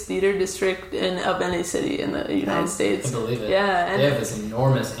biggest theater district of any city in the United States. I believe it. Yeah, and they have this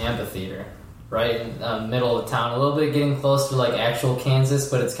enormous amphitheater right in the middle of town, a little bit getting close to like actual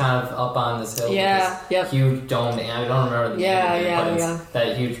Kansas, but it's kind of up on this hill. Huge dome. I don't remember the name of it, but it's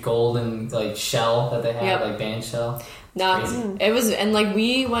that huge golden like shell that they have, like band shell. No, it was, and like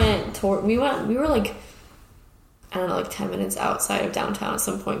we were like, I don't know, like 10 minutes outside of downtown at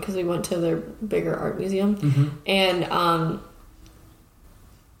some point because we went to their bigger art museum, and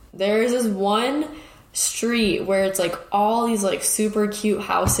there's this one street where it's like all these like super cute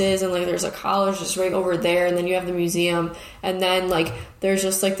houses, and like there's a college just right over there, and then you have the museum, and then like there's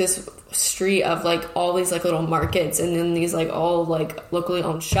just like this street of like all these like little markets, and then these like all like locally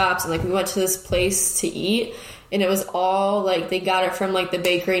owned shops, and like we went to this place to eat, and it was all like they got it from like the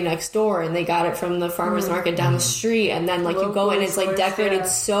bakery next door, and they got it from the farmer's market down the street, and then like you go in, it's like decorated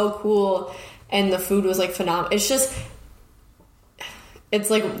so cool, and the food was like phenomenal. It's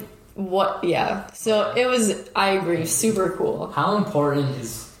like so it was, I agree, super cool. How important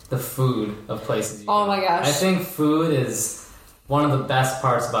is the food of places? Oh my gosh, I think food is one of the best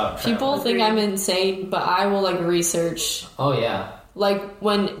parts about travel. People think I'm insane, but I will like research. Oh yeah. Like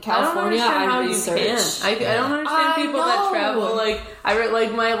when California, I research. I don't understand people that travel. Like I read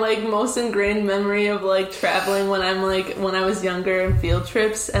like my like most ingrained memory of like traveling when I was younger and field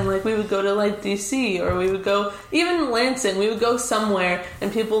trips, and like we would go to like DC, or we would go even Lansing. We would go somewhere,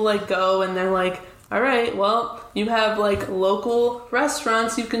 and people like go and they're like, all right, well, you have like local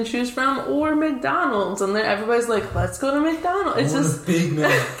restaurants you can choose from, or McDonald's, and then everybody's like, let's go to McDonald's. It's just Big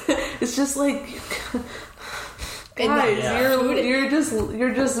Mac. It's just like. Guys, you're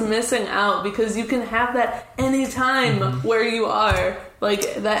just missing out, because you can have that anytime where you are.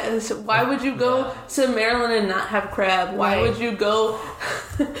 Like that is, why would you go to Maryland and not have crab? Why would you go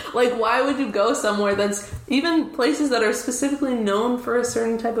why would you go somewhere that's even places that are specifically known for a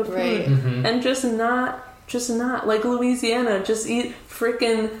certain type of food and just not like Louisiana, just eat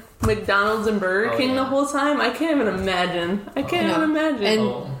frickin' McDonald's and Burger King the whole time? I can't even imagine.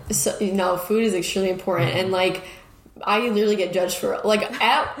 And so, food is extremely important, and like I literally get judged for like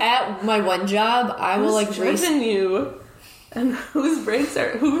at my one job, I will like judging you. And whose breaks?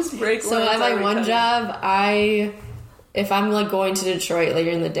 So at my one job, if I'm like going to Detroit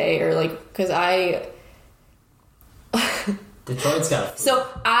later in the day, or like because Detroit's got food. So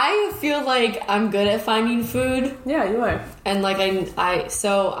I feel like I'm good at finding food. Yeah, you are. And like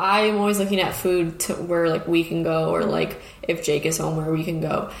so I'm always looking at food to where like we can go, or like if Jake is home, where we can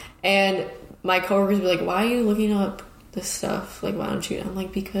go. And my coworkers be like, "Why are you looking up this stuff? Like, why don't you? I'm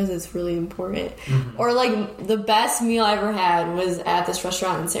like, because it's really important. Or like the best meal I ever had was at this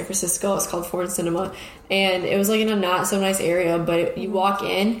restaurant in San Francisco. It's called Ford Cinema, and it was like in a not so nice area, but you walk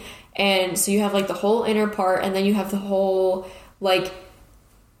in, and so you have like the whole inner part, and then you have the whole like,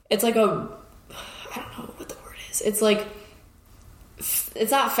 it's like I don't know what the word is. It's like,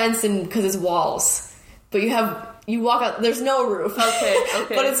 it's not fenced in because it's walls, but you walk out, there's no roof. Okay.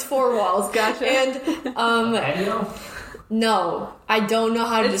 But it's 4 walls. Gotcha. And, Patio? no, I don't know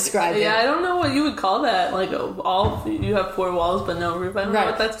how to describe it. Yeah, I don't know what you would call that. Like, you have 4 walls but no roof. I don't know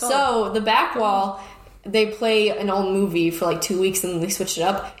what that's called. So, the back wall, they play an old movie for like 2 weeks and then they switch it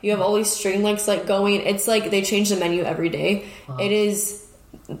up. You have all these string lights like going. It's like they change the menu every day. Wow. It is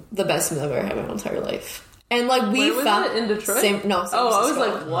the best meal I've ever had in my entire life. And like we found it in Detroit. San I was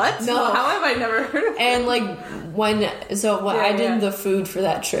like, what? No, how have I never heard of it? And like I did the food for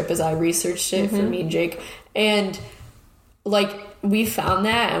that trip, as I researched it for me and Jake, and like we found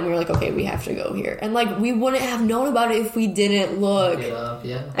that and we were like, okay, we have to go here. And like we wouldn't have known about it if we didn't look.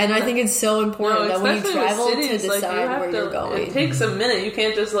 And I think it's so important that when you travel cities, to decide like, where you're going. It takes a minute. You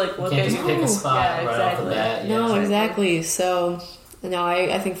can't just like look at just pick a spot right off the bat. Exactly. So. No,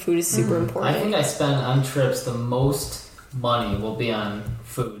 I think food is super important. I think I spend on trips the most money will be on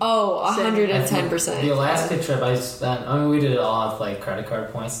food. Oh, 110%. The Alaska trip I spent, we did it all with like credit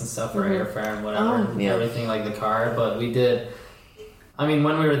card points and stuff for airfare and whatever, everything like the card, but we did, when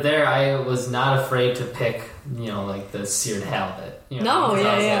we were there, I was not afraid to pick, like the seared halibut. Like, all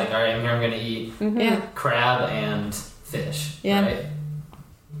right, I'm going to eat crab and fish. Yeah. Right?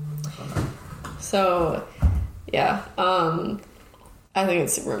 So, yeah. I think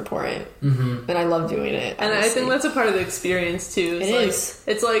it's super important, and I love doing it. And honestly. I think that's a part of the experience too.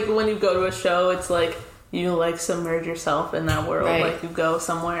 It's like when you go to a show, it's like you like submerge yourself in that world. Right. Like you go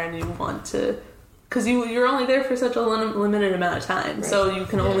somewhere and you want to, because you're only there for such a limited amount of time, right. So you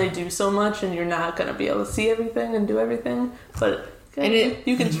can only do so much, and you're not going to be able to see everything and do everything. But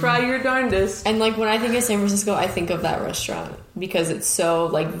you can try your darndest. And like when I think of San Francisco, I think of that restaurant because it's so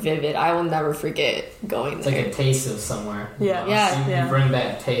like vivid. I will never forget going there. It's like a taste of somewhere. Yeah. You bring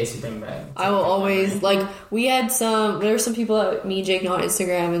back taste, you bring back... I will always... Like, there were some people that me and Jake know on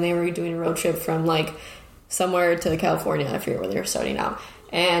Instagram, and they were doing a road trip from like somewhere to California. I forget where they were starting out.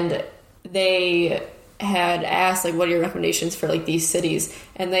 And they had asked like, what are your recommendations for like these cities?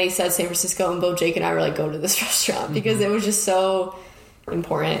 And they said San Francisco, and both Jake and I were like, go to this restaurant because it was just so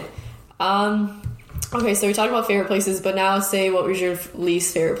important. Okay, so we talked about favorite places, but now say what was your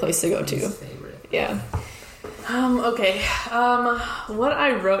least favorite place to go to? Least favorite. Yeah. Okay. What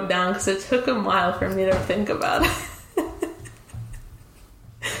I wrote down, because it took a while for me to think about it.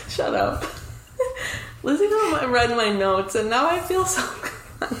 Shut up. Lizzie read my notes, and now I feel so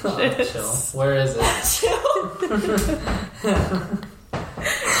good. Chill. Where is it? Chill.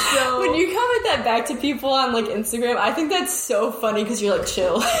 So, when you comment that back to people on like Instagram, I think that's so funny because you're like,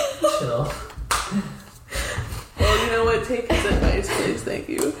 chill. Chill. Well, you know what? Take his advice, please. Thank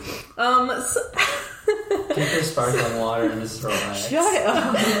you. Get your sparkling water and just relax. Shut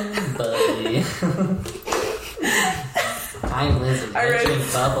up, buddy. I'm Lizzie. I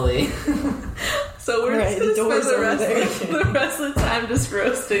drink bubbly. So we're just going to spend the rest of the time just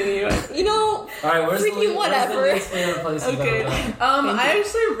roasting you. All right, where's whatever. Where's the favorite place okay. I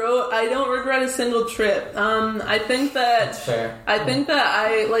actually wrote, I don't regret a single trip. I think that... That's fair. I think that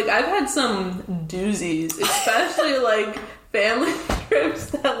I've had some doozies, especially like family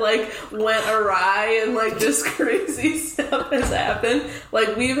trips that like went awry and like just crazy stuff has happened.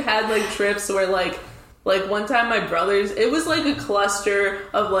 Like we've had like trips where like one time my brothers, it was like a cluster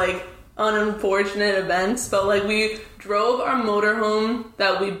of like unfortunate events, but like we drove our motorhome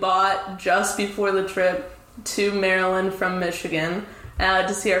that we bought just before the trip to Maryland from Michigan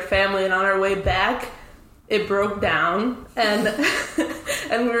to see our family, and on our way back it broke down and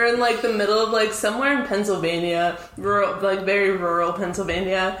and we were in like the middle of like somewhere in Pennsylvania, very rural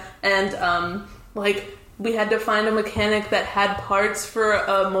Pennsylvania, and like we had to find a mechanic that had parts for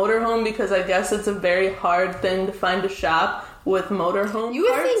a motorhome because I guess it's a very hard thing to find a shop with motorhome you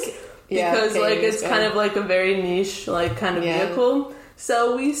would parts. Think because like it's kind of like a very niche like kind of vehicle.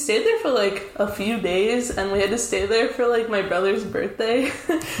 So we stayed there for like a few days, and we had to stay there for like my brother's birthday,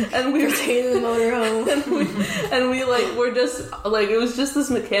 and we were in the motorhome, and we like were just like it was just this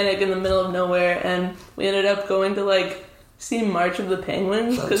mechanic in the middle of nowhere, and we ended up going to like see March of the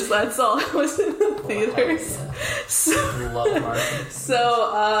Penguins because that's all I was in the theaters. So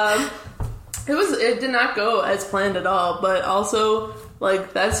it did not go as planned at all, but also.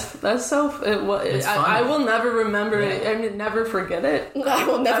 Like that's so. I will never remember it. I mean, never forget it. I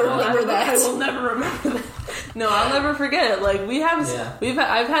will never remember that. I will never remember that. No, I'll never forget it. Like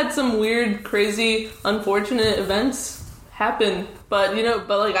I've had some weird, crazy, unfortunate events happen, but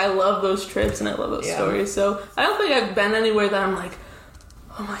like I love those trips and I love those stories. So I don't think I've been anywhere that I'm like,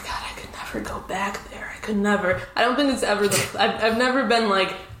 oh my god, I could never go back there. I could never. I don't think it's ever I've never been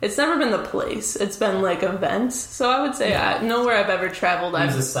like. It's never been the place. It's been like events. So I would say nowhere I've ever traveled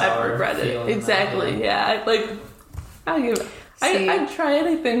I've regretted it. Exactly. I'd try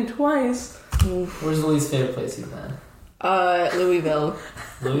anything twice. Where's the least favorite place you've been? Louisville.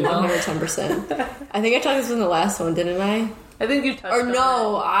 110%. I think I talked this in the last one, didn't I? I think you touched on it.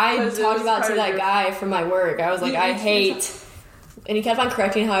 I talked about it to that guy from my work. I was like, I hate... And he kept on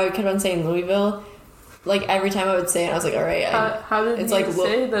correcting how I kept on saying Louisville. Like, every time I would say it, I was like, alright. How did you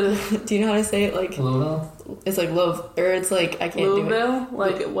say that? Do you know how to say it? Like, Louisville? It's like Love... Or it's like, I can't Louisville? do it.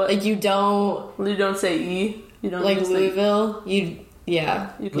 Like, what? Like, you don't... You don't say E? You don't like Louisville?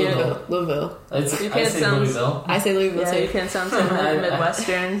 Yeah. You can't... Louisville. I say Louisville. I say Louisville, too. You can't sound so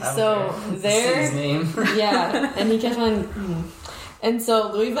Midwestern. So, there... His name. Yeah. And he kept on... And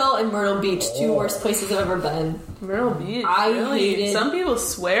so, Louisville and Myrtle Beach, two worst places I've ever been. Myrtle Beach? I hate it. Some people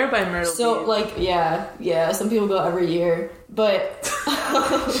swear by Myrtle Beach. So, like, yeah, some people go every year. But...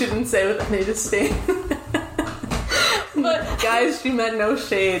 Shouldn't say what they just say. But, guys, she meant no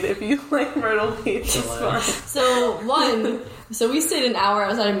shade. If you like Myrtle Beach, it's fine. So we stayed an hour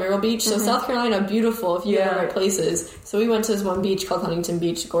outside of Myrtle Beach. So South Carolina, beautiful if you go to the right places. So we went to this one beach called Huntington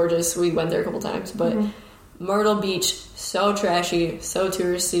Beach. Gorgeous. We went there a couple times. But Myrtle Beach, so trashy, so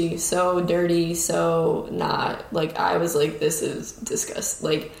touristy, so dirty, so not. Like, I was like, this is disgusting.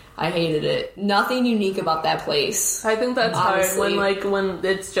 Like, I hated it. Nothing unique about that place. I think that's honestly hard when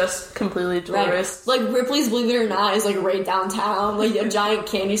it's just completely tourist. Right. Like, Ripley's, believe it or not, is like right downtown. Like, a giant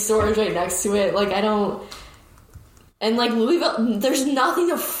candy store is right next to it. Like, I don't... And, like, Louisville, there's nothing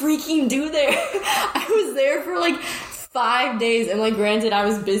to freaking do there. I was there for, like, 5 days. And, like, granted, I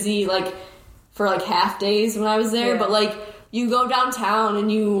was busy, like, for, like, half days when I was there. Yeah. But, like, you go downtown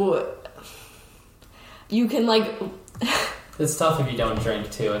and you can, like... It's tough if you don't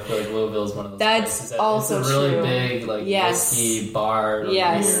drink, too. I feel like Louisville's one of those places that also it's a really big, like, whiskey bar.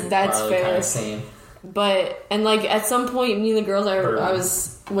 Yes, that's fair. Kind of same. But, and, like, at some point, me and the girls I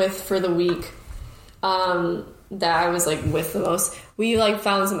was with for the week, that I was, like, with the most, we, like,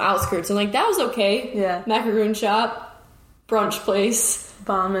 found some outskirts, and, like, that was okay. Yeah. Macaroon shop, brunch place.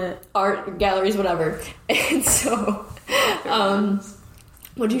 Vomit. Art galleries, whatever. And so,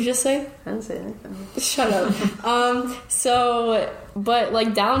 what'd you just say? I didn't say anything. Shut up. But,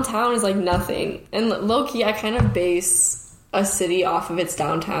 like, downtown is, like, nothing. And low-key, I kind of base a city off of its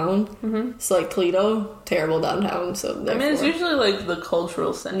downtown. Mm-hmm. So, like, Toledo, terrible downtown, so therefore. I mean, it's usually, like, the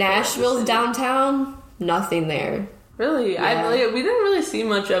cultural center. Nashville's downtown, nothing there. Really? Yeah. We didn't really see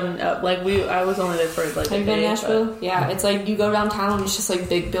much of I was only there for, like, Have you been to Nashville? Yeah, it's, like, you go downtown, it's just, like,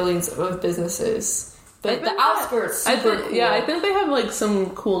 big buildings of businesses. But the outskirts, super cool. Yeah, I think they have, like, some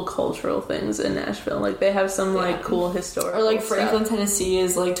cool cultural things in Nashville. Like, they have some, like, cool historical Or, like, Franklin, stuff. Tennessee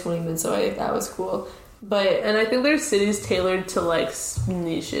is, like, 20 minutes away. That was cool. And I think there's cities tailored to, like,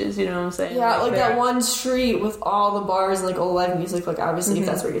 niches, you know what I'm saying? Yeah, like that one street with all the bars and, like, old live music. Like, obviously, if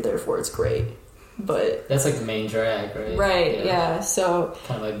that's what you're there for, it's great. But... That's, like, the main drag, right? Right, yeah, so...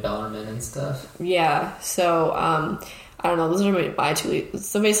 Kind of like Bellarmine and stuff. Yeah, so, I don't know, those are my two...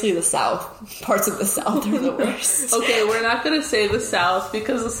 So basically the South. Parts of the South are the worst. Okay, we're not going to say the South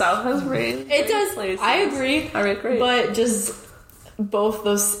because the South has rain. It does. Places. I agree. All right, great. But just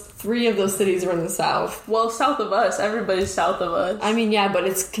three of those cities are in the South. Well, south of us. Everybody's south of us. I mean, yeah, but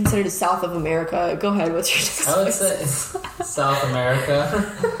it's considered South of America. Go ahead, what's your next I would say South America.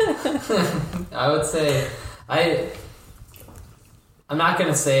 I would say... I'm not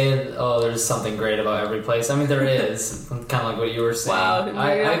going to say, there's something great about every place. I mean, there is. Kind of like what you were saying. Wow, you're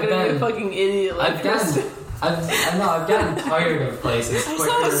not going to be a fucking idiot like I've gotten tired of places quicker. I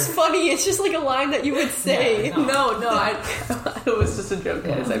thought it was funny. It's just like a line that you would say. Yeah, no, it was just a joke,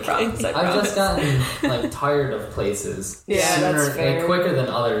 guys. I promise. I've just gotten, like, tired of places. Yeah, sooner, that's fair. Like, quicker than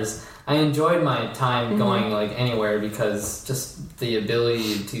others. I enjoyed my time going, like, anywhere because just the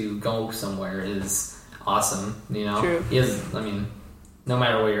ability to go somewhere is awesome, you know? True. No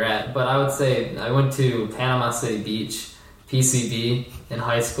matter where you're at. But I would say I went to Panama City Beach, PCB, in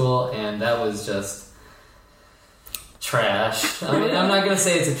high school, and that was just trash. I mean, I'm not going to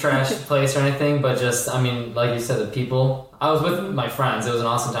say it's a trash place or anything, but just, I mean, like you said, the people. I was with my friends. It was an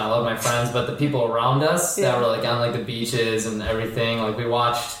awesome time. I love my friends. But the people around us that were, like, on, like, the beaches and everything, like, we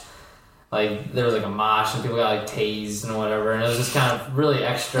watched... Like, there was, like, a mosh, and people got, like, tased and whatever, and it was just kind of really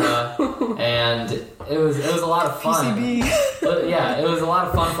extra, and it was a lot of fun. PCB. But, yeah, it was a lot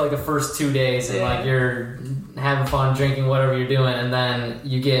of fun for, like, the first 2 days, and, like, you're having fun, drinking, whatever you're doing, and then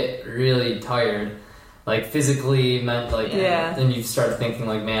you get really tired. Like physically, then you start thinking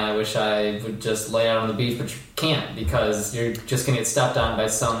like, man, I wish I would just lay out on the beach, but you can't because you're just gonna get stepped on by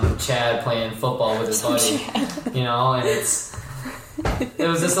some Chad playing football with his buddy, and it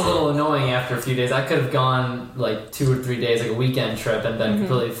was just a little annoying after a few days. I could have gone like 2 or 3 days, like a weekend trip, and been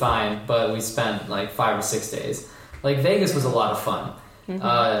completely fine, but we spent like 5 or 6 days. Like Vegas was a lot of fun.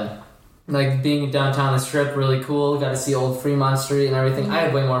 Like being downtown the Strip, really cool. Got to see old Fremont Street and everything. I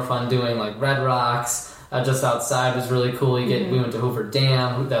had way more fun doing like Red Rocks. Just outside was really cool. We went to Hoover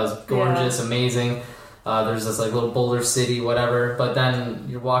Dam. That was gorgeous, amazing. There's this like little Boulder City, whatever. But then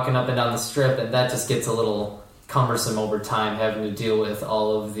you're walking up and down the Strip, and that just gets a little cumbersome over time, having to deal with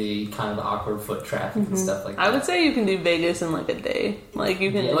all of the kind of awkward foot traffic and stuff like that. I would say you can do Vegas in like a day. Like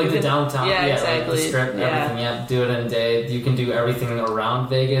you can, the downtown, exactly. Like the Strip, everything. Do it in a day. You can do everything around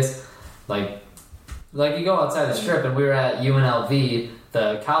Vegas. Like you go outside the Strip, and we were at UNLV,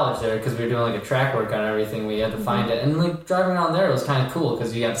 the college there, because we were doing like a track work on everything. We had to find it, and like driving around there was kind of cool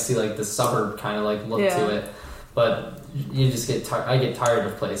because you got to see like the suburb kind of like look to it. But you just get I get tired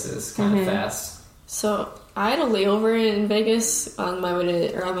of places kind of fast. So I had a layover in Vegas on my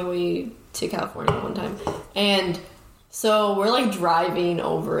way to California one time, and so we're like driving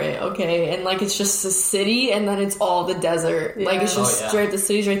over it, okay, and like it's just the city, and then it's all the desert. Like it's just straight, the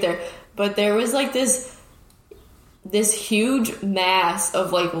city's right there. But there was like this huge mass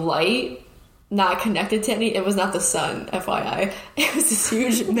of like light not connected to any. It was not the sun, FYI. It was this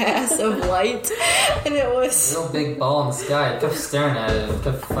huge mass of light, and it was a real big ball in the sky. I kept staring at it. It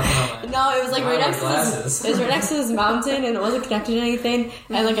kept fucking No, it was like right next to this. It was right next to this mountain, and it wasn't connected to anything.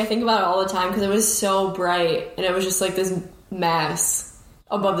 And like I think about it all the time because it was so bright, and it was just like this mass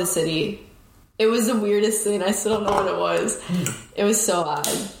above the city. It was the weirdest thing. I still don't know what it was. It was so odd,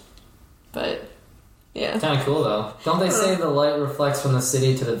 but yeah, kind of cool though. Don't they say the light reflects from the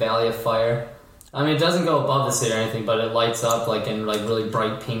city to the Valley of Fire? I mean, it doesn't go above the city or anything, but it lights up like in like really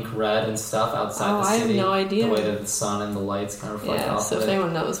bright pink, red, and stuff outside the city. I have no idea. The way that the sun and the lights kind of reflect off so of if it.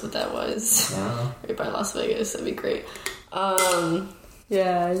 anyone knows what that was, right by Las Vegas, that'd be great.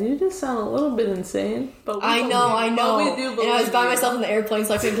 Yeah, you just sound a little bit insane. But I know. But we do believe and I was by myself in the airplane,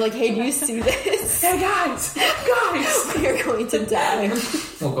 so I could be like, "Hey, do you see this? Hey guys, You're going to die."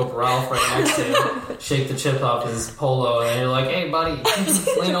 Woke up Ralph right next to you, shake the chip off his polo, and you're like, "Hey, buddy,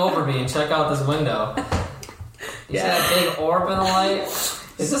 lean over me and check out this window. You see that big orb in the light?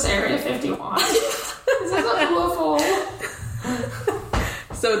 Is this Area 51? Is this a UFO?"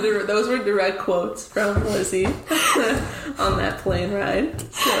 So those were direct quotes from Lizzie on that plane ride.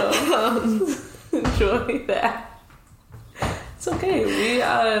 So enjoy that. It's okay.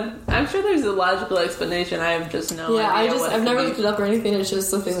 I'm sure there's a logical explanation. I have just no idea. I've never looked it up or anything. It's just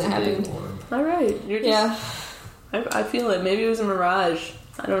something that happened. All right, you're just, I feel it. Maybe it was a mirage.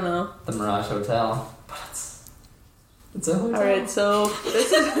 I don't know. The Mirage Hotel. It's a hotel. All right, so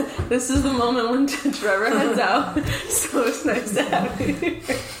this is the moment when Trevor heads out. So it's nice to have you here.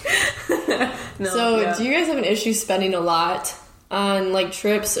 Do you guys have an issue spending a lot on like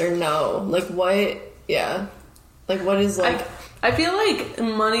trips or no? Like what? Yeah, like what is like? I feel like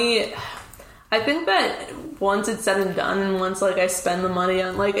money. I think that once it's said and done, and once like I spend the money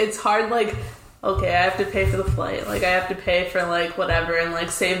on, like it's hard. Like okay, I have to pay for the flight. Like I have to pay for like whatever, and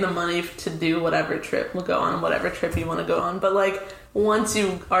like save the money to do whatever trip we'll go on, whatever trip you want to go on. But like once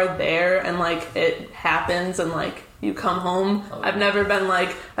you are there and like it happens and like you come home, I've never been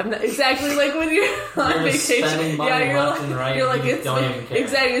like exactly like when you're on vacation. You're like it's don't even care.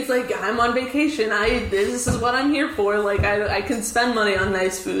 Exactly. It's like I'm on vacation. This is what I'm here for. Like I can spend money on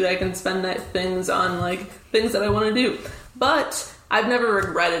nice food. I can spend things on like things that I want to do. But I've never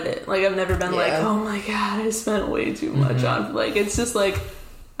regretted it. Like I've never been like, oh my god, I spent way too much on. Like it's just like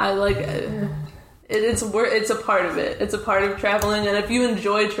I like it's a part of it. It's a part of traveling, and if you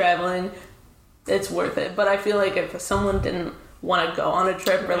enjoy traveling, it's worth it. But I feel like if someone didn't want to go on a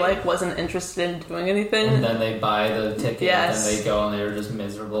trip or like wasn't interested in doing anything, and then they buy the ticket and they go and they're just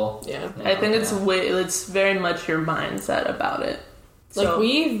miserable. I think it's very much your mindset about it. Like,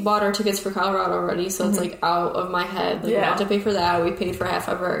 we've bought our tickets for Colorado already, so it's, like, out of my head. Like, we don't have to pay for that. We paid for half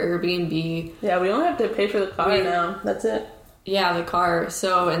of our Airbnb. Yeah, we only have to pay for the car now. That's it. Yeah, the car.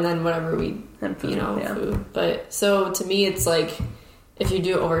 So, and then whatever we, food. But, so, to me, it's, like, if you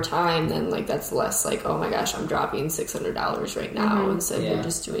do it over time, then, like, that's less, like, oh, my gosh, I'm dropping $600 right now instead of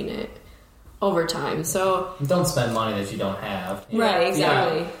just doing it over time. So... Don't spend money that you don't have. Right,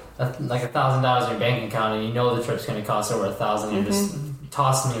 exactly. Like $1,000 in your bank account, and you know the trip's going to cost over $1,000. You're just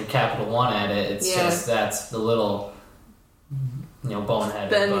tossing your Capital One at it. It's just that's the little boneheaded.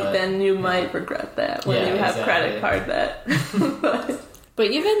 Then you might regret that when you have credit card debt.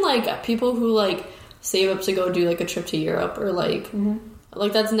 But even like people who like save up to go do like a trip to Europe or like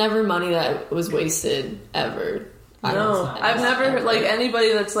like that's never money that was wasted ever. No, I've never heard, like,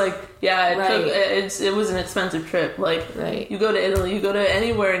 anybody that's like, it was an expensive trip. Like, you go to Italy, you go to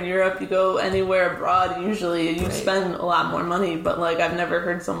anywhere in Europe, you go anywhere abroad, usually you spend a lot more money. But, like, I've never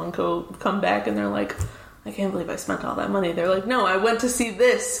heard someone come back and they're like, I can't believe I spent all that money. They're like, no, I went to see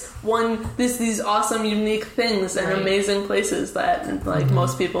these awesome, unique things and amazing places that, like,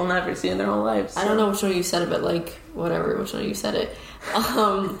 most people never see in their whole lives. So. I don't know which one you said it, but, like, whatever, which one you said it.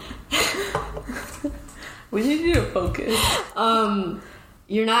 We need you to focus.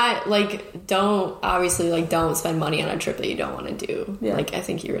 You're not, like, don't spend money on a trip that you don't want to do. Yeah. Like, I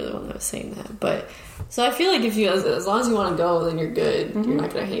think you were the one that was saying that. But, so I feel like if you, as long as you want to go, then you're good. You're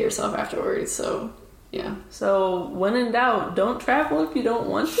not going to hate yourself afterwards, so, yeah. So, when in doubt, don't travel if you don't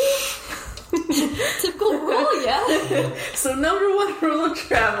want to. Typical rule, yeah. So, number one rule of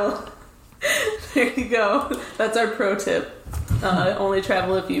travel. There you go. That's our pro tip. Only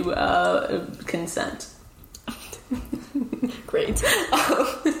travel if you consent. Great.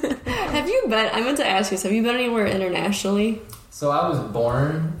 Have you been, I meant to ask you, have you been anywhere internationally? So I was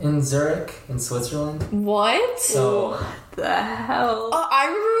born in Zurich, in Switzerland. What? So what the hell? Oh, I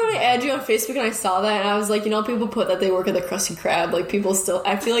remember when I added you on Facebook and I saw that and I was like, people put that they work at the Krusty Krab. Like, people still,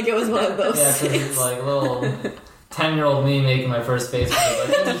 I feel like it was one of those things. Like little 10-year-old me making my first Facebook was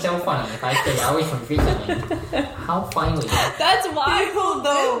like, this is so funny. If I stay away from Switzerland, how funny. That's wild,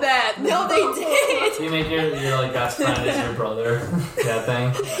 though. Did that. No, they did. You make your like best friend is your brother. That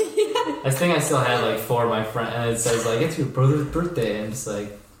thing. Yeah. I think I still had like 4 of my friends, and it says like, it's your brother's birthday. I'm just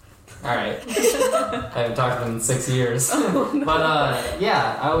like, all right. I haven't talked to them in 6 years. Oh, no. But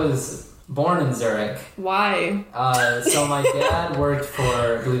I was born in Zurich. Why? So my dad worked for,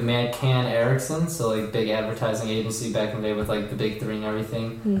 I believe, McCann Erickson, so like big advertising agency back in the day with like the big 3 and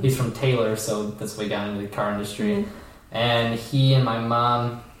everything. Mm-hmm. He's from Taylor, so that's way down into the car industry. Mm-hmm. And he and my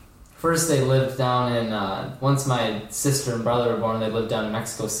mom, first they lived down in, once my sister and brother were born, they lived down in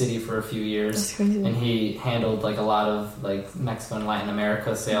Mexico City for a few years. That's crazy. And he handled like a lot of like Mexico and Latin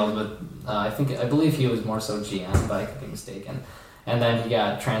America sales, but I believe he was more so GM, but I could be mistaken. And then he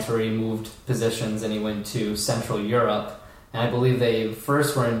got transferred, he moved positions, and he went to Central Europe. And I believe they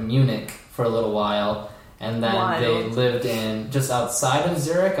first were in Munich for a little while, and then they lived in, just outside of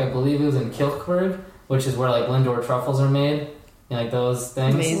Zurich, I believe it was in Kilchberg, which is where like Lindor truffles are made, like those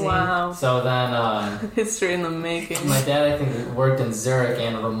things. Amazing. Wow. So then... history in the making. My dad, I think, worked in Zurich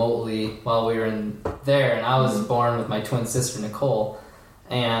and remotely while we were in there, and I was born with my twin sister, Nicole.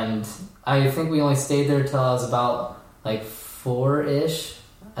 And I think we only stayed there till I was about, like, 4-ish,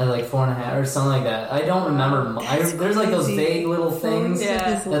 like 4.5 or something like that. I don't remember. There's like those vague little things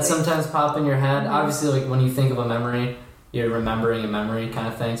that sometimes pop in your head. Mm-hmm. Obviously, like when you think of a memory, you're remembering a memory kind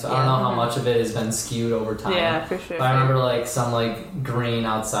of thing. So I don't know how much of it has been skewed over time. Yeah, for sure. But I remember like some like green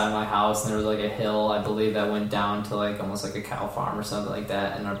outside my house, and there was like a hill, I believe, that went down to like almost like a cow farm or something like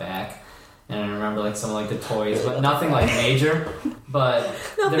that in our back. And I remember like some of like the toys, but nothing like major. But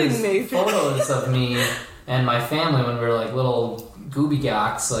there's photos of me and my family when we were like little gooby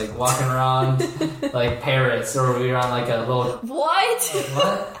gocks, like walking around like Paris, or we were on like a little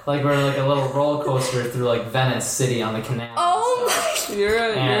what? Like we're like a little roller coaster through like Venice City on the canal. Oh my! You're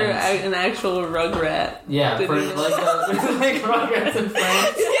an actual Rugrat. Yeah, like Rugrats in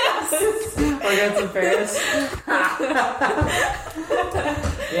France. Yes, Rugrats in Paris.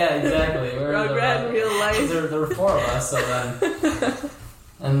 Yeah, exactly. Rugrat in real life. There were 4 of us, so then.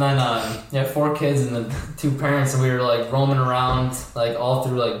 And then, 4 kids and the 2 parents, and we were, like, roaming around, like, all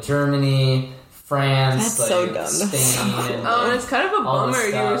through, like, Germany, France, that's like, so dumb. Spain. And, it's kind of a bummer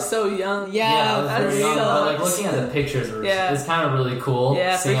you were so young. Yeah, I was very young, but, like, looking at the pictures, it's kind of really cool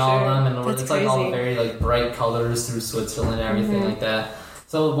seeing all of them, and it's, like, all very, like, bright colors through Switzerland and everything like that.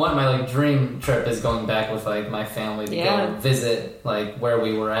 So my, like, dream trip is going back with, like, my family to go visit, like, where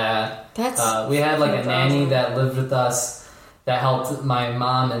we were at. We had, like, a nanny that lived with us that helped my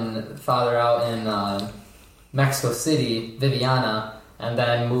mom and father out in Mexico City, Viviana, and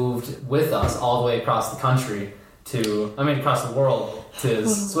then moved with us all the way across the country across the world to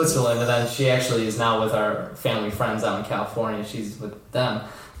Switzerland. And then she actually is now with our family friends out in California. She's with them.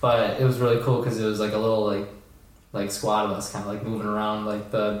 But it was really cool because it was like a little like squad of us kind of like moving around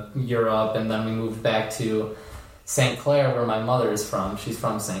like the Europe, and then we moved back to St. Clair, where my mother is from. She's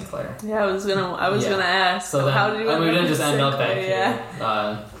from St. Clair. Yeah, I was gonna ask. So then, how did you? We didn't just end up back here.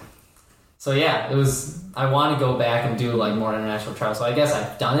 It was. I want to go back and do like more international travel. So I guess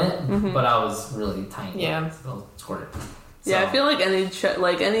I've done it, but I was really tiny. Yeah, little squirter. So. Yeah, I feel like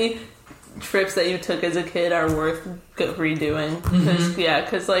any trips that you took as a kid are worth redoing.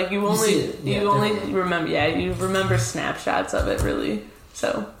 Because like you remember snapshots of it really.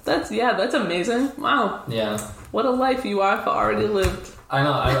 So that's amazing. Wow. Yeah. What a life you have already lived. I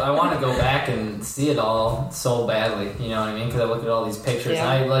know. I want to go back and see it all so badly. You know what I mean? Because I look at all these pictures.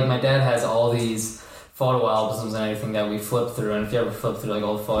 Yeah. And my dad has all these photo albums and everything that we flip through. And if you ever flip through like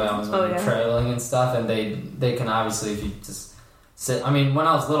old photo albums when you're traveling and stuff, and they can obviously, if you just sit. I mean, when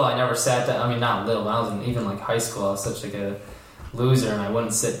I was little, I never sat down. I mean, not little. When I was in even like high school, I was such like a loser, and I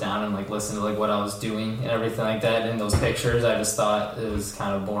wouldn't sit down and like listen to like what I was doing and everything like that. In those pictures, I just thought it was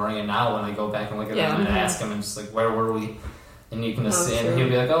kind of boring. And now when I go back and look at them and ask him, and just like, where were we? And you can just see, and he'll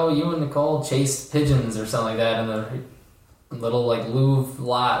be like, "Oh, you and Nicole chased pigeons or something like that in the little like Louvre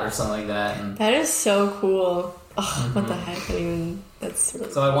lot or something like that." And that is so cool. Oh, what the heck? That's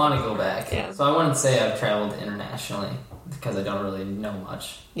really so I want to go back. Yeah. So I wouldn't say I've traveled internationally because I don't really know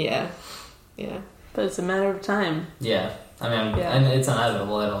much. Yeah. But it's a matter of time. Yeah. I mean, and it's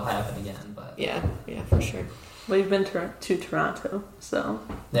inevitable it'll happen again. But yeah, for sure. Well, you've been to Toronto, so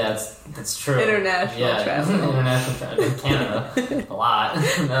yeah, that's true. International travel. International travel in Canada, a lot.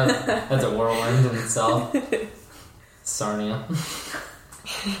 That's a whirlwind in itself. Sarnia,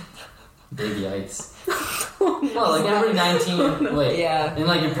 big yikes. Well, like every 19, wait, and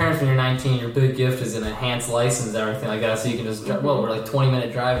like your parents when you're 19, your big gift is an enhanced license and everything like that, so you can just we're like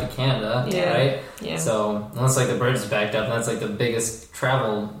 20-minute drive to Canada, right? Yeah. So unless like the bridge is backed up, and that's like the biggest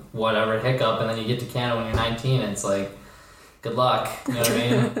travel whatever hiccup, and then you get to Canada when you're 19, and it's like, good luck. You know what I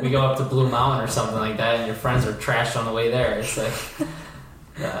mean? We go up to Blue Mountain or something like that, and your friends are trashed on the way there. It's like.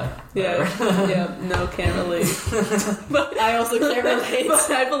 No, can't relate. But I also can't relate. But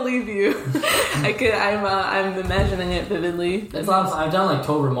I believe you. I'm imagining it vividly. It's I've done like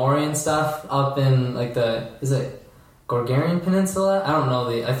Tobermory and stuff up in like is it Gorgarian Peninsula? I don't know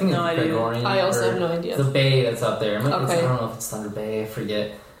I think it's Gregorian. I also have no idea. The bay that's up there. I don't know if it's Thunder Bay. I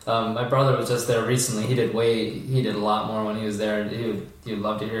forget. My brother was just there recently. He did a lot more when he was there. You'd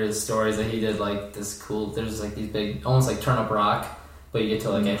love to hear his stories that he did like this cool. There's like these big, almost like Turnip Rock. But you get to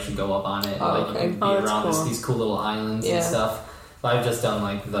like actually go up on it and you can be around these cool little islands and stuff. But I've just done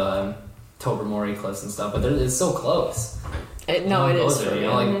like the Tobermory cliffs and stuff, but it's so close. It is. There, you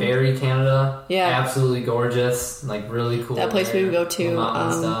know, like Barrie, Canada. Yeah, absolutely gorgeous. Like really cool. That place we would go to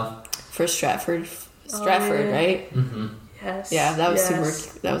for Stratford, right? Mm-hmm. Yes. Yeah, that was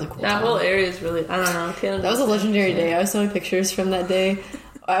super. That was a cool. That whole area is really. I don't know. Canada. That was a legendary day. I was showing pictures from that day.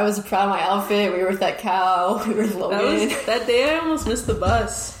 I was proud of my outfit. We were with that cow. We were with Logan. That day I almost missed the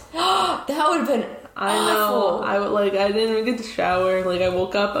bus. That would have been awful. I didn't even get to shower. Like I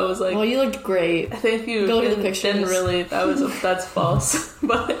woke up, I was like, well, you looked great. Thank you. Go to the pictures. Didn't really. That's I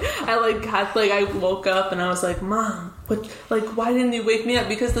woke up and I was like, Mom, why didn't you wake me up?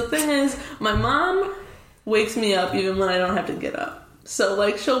 Because the thing is, my mom wakes me up even when I don't have to get up. So,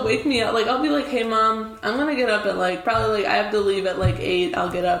 like, she'll wake me up. Like, I'll be like, hey, Mom, I'm going to get up at, probably, I have to leave at, 8.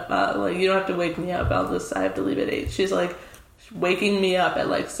 I'll get up. You don't have to wake me up. I have to leave at 8. She's, waking me up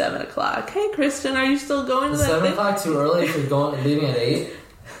at, 7 o'clock. Hey, Kristen, are you still going to that 7 o'clock too early if you're leaving at 8?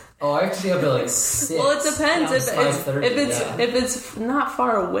 Oh, I actually up at 6. Well, it depends. If it's not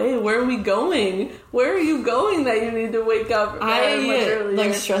far away, where are we going? Where are you going that you need to wake up?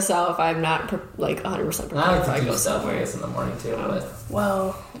 I stress out if I'm not 100% prepared. I like to do stuff I guess in the morning too. But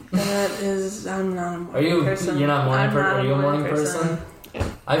well, I'm not a morning person. You're not a morning person. Are you a morning person? Yeah.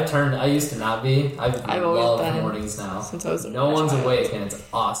 I used to not be. I've loved mornings now. Since I was no one's awake and it's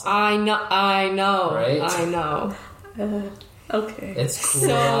awesome. I know. Right? I know. Okay. It's cool.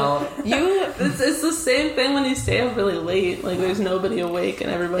 So it's the same thing when you stay up really late. There's nobody awake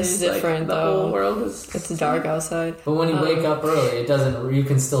and everybody's different. The whole world is. It's dark outside. But when you wake up early, it doesn't. You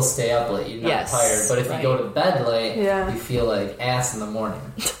can still stay up late. You're not tired. But if you go to bed late, you feel like ass in the morning.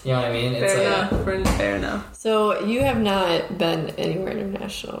 You know what I mean? Fair enough. So you have not been anywhere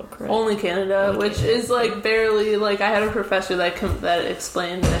international, correct? Only Canada, which is barely. I had a professor that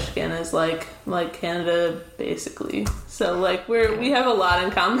explained Michigan as like Canada basically. So we have a lot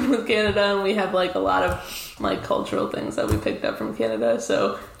in common with Canada, and we have a lot of cultural things that we picked up from Canada.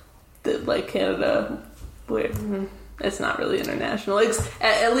 So Canada, it's not really international.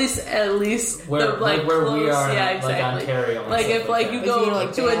 At least where close, we are, exactly. Ontario. If you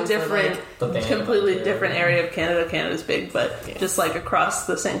go to a different, completely different area of Canada. Canada's big, but just across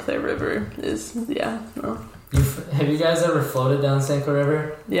the St. Clair River is Have you guys ever floated down St. Clair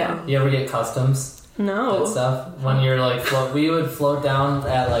River? Yeah. You ever get customs? No. That stuff. When you're we would float down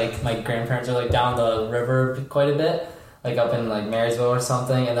at my grandparents are down the river quite a bit. like up in like Marysville or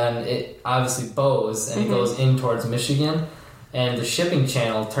something, and then it obviously bows and it goes in towards Michigan, and the shipping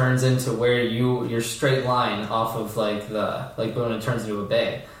channel turns into where your straight line off of like when it turns into a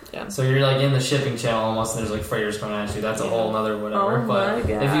bay. Yeah. So you're like in the shipping channel almost, and there's like freighters coming at you. That's a whole nother whatever. Oh but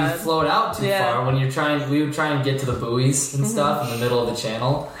if you float out too far, when we would try and get to the buoys and stuff in the middle of the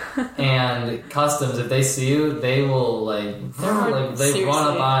channel, and customs, if they see you, they will they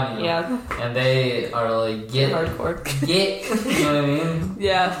run up on you, and they are like get hardcore, you know what I mean?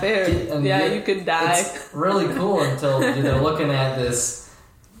 Yeah, fair. You could die. It's really cool until they're looking at this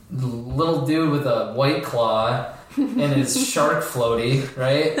little dude with a white claw and his shark floaty,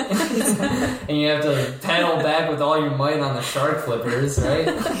 right? And you have to paddle back with all your might on the shark flippers, right?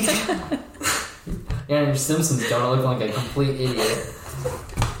 Yeah, and your Simpsons don't look like a complete idiot.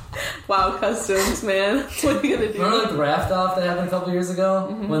 Wow, customs, man. What are you gonna do? Remember like the raft off that happened a couple years ago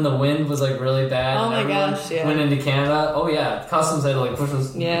when the wind was like really bad? Oh and my gosh, yeah. Went into Canada. Oh yeah, customs had to like push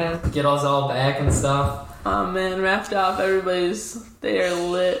us, get us all back and stuff. Oh man, raft off. They are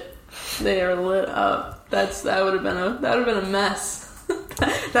lit. They are lit up. That would have been a mess.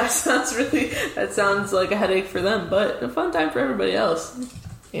 That sounds like a headache for them, but a fun time for everybody else.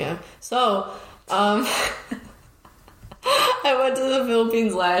 Yeah. So, I went to the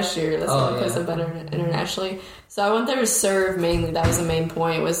Philippines last year. That's the only place I've been internationally. So I went there to serve mainly. That was the main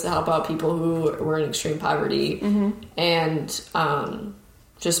point, was to help out people who were in extreme poverty and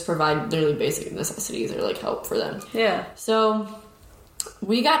just provide really basic necessities or like help for them. Yeah. So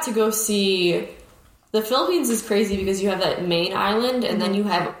we got to go see. The Philippines is crazy because you have that main island and then you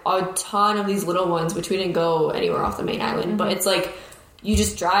have a ton of these little ones, which we didn't go anywhere off the main island. But it's like you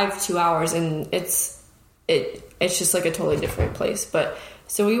just drive 2 hours and it's just like a totally different place. But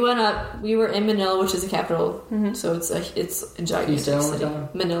so we went up. We were in Manila, which is the capital. So it's a gigantic city.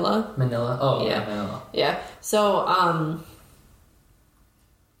 Manila. Oh yeah, Manila. Yeah. So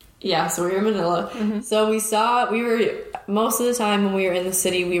so we were in Manila. So we were, most of the time when we were in the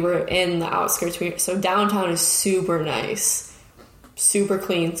city, we were in the outskirts. So downtown is super nice. Super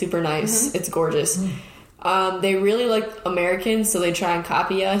clean, super nice. It's gorgeous. They really like Americans, so they try and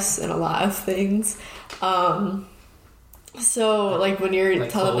copy us in a lot of things. So, like, when you're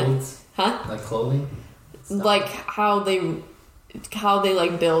like telling them... Huh? Like clothing? Like, how they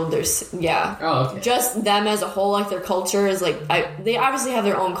like build their... Yeah. Oh, okay. Just them as a whole, like, their culture is, like... they obviously have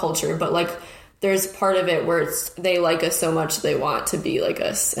their own culture, but, like, there's part of it where they like us so much they want to be like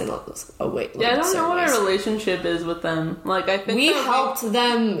us in a way. Like, I don't know what our relationship is with them. Like, I think we helped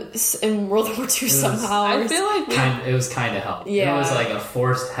them in World War II somehow. I feel like it was kind of help. Yeah. It was like a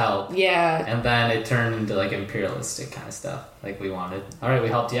forced help. Yeah. And then it turned into like imperialistic kind of stuff. Like we wanted. All right, we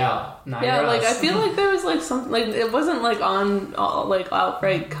helped you out. Now yeah, you're like us. I feel like there was like something like it wasn't like on like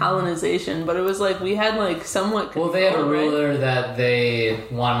outright colonization, but it was like we had like somewhat control, well, they had a ruler that they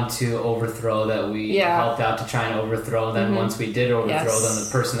wanted to overthrow that we helped out to try and overthrow. And then once we did overthrow them, the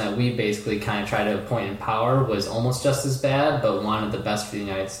person that we basically kind of tried to appoint in power was almost just as bad, but wanted the best for the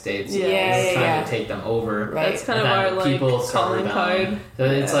United States. Trying to take them over. Right. That's kind of our like calling card. So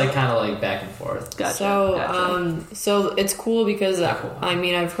it's like kind of like back and forth. Gotcha. So it's cool because I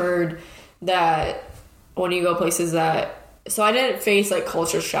mean I've heard that when you go places that I didn't face like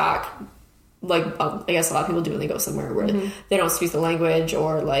culture shock like I guess a lot of people do when they go somewhere where they don't speak the language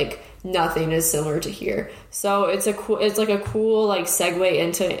or like nothing is similar to here. So it's like a cool like segue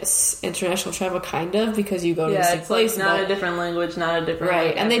into international travel kind of because you go to this place. Like not a different language, not a different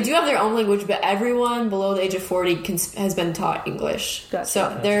right, and they do have their own language, but everyone below the age of 40 has been taught English. Gotcha.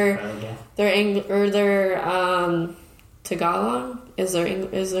 So they're Tagalog is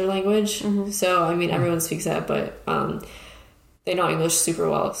their language. So I mean everyone speaks that, but they know English super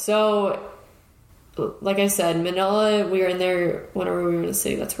well. So like I said, Manila, we were in there whenever we were in the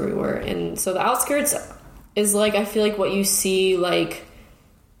city, that's where we were. And so the outskirts is like, I feel like what you see, like,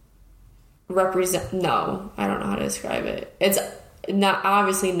 I don't know how to describe it. It's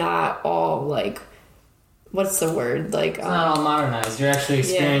obviously not all, like, what's the word? Like, it's not all modernized. You're actually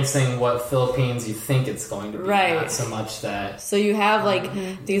experiencing what Philippines you think it's going to be, not so much that. So you have like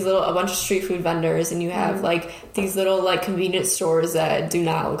a bunch of street food vendors, and you have like these little like convenience stores that do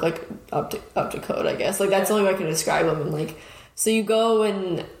not look like up to code. I guess like that's the only way I can describe them. And like, so you go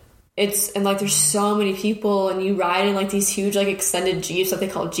and like there's so many people, and you ride in like these huge like extended jeeps that they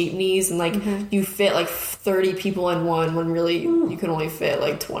call jeepneys, and like you fit like 30 people in one when really you can only fit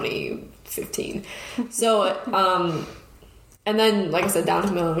like 20. 15. So, and then, like I said, down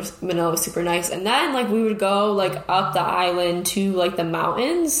to Manila was super nice. And then, like, we would go, like, up the island to, like, the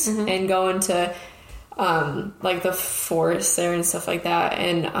mountains and go into, like, the forest there and stuff like that.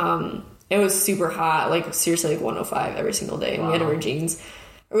 And It was super hot, like seriously, like 105 every single day, and we had to wear jeans,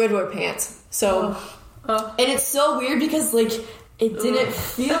 or we had to wear pants. So, and it's so weird because like it didn't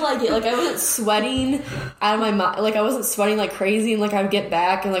feel like it. Like I wasn't sweating out of my mind. Like I wasn't sweating like crazy, and like I would get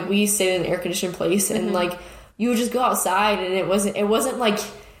back, and like we stayed in an air conditioned place, and like you would just go outside, and it wasn't like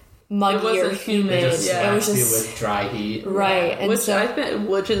muggy or humid. It was just with dry heat, right? And which so, I think,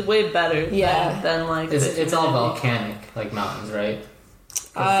 which is way better. Than like it's all volcanic, like mountains, right?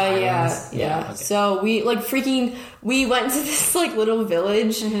 Yeah. Okay. So we went to this like little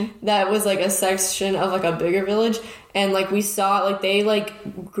village that was like a section of like a bigger village, and like we saw like they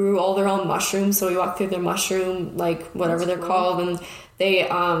like grew all their own mushrooms. So we walked through their mushroom, like whatever they're called, and they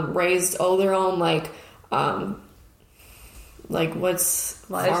raised all their own like what's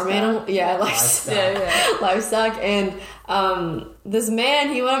livestock. Farm animal? Yeah, livestock. And this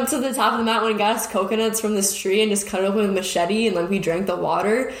man, he went up to the top of the mountain and got us coconuts from this tree and just cut it open with a machete, and like we drank the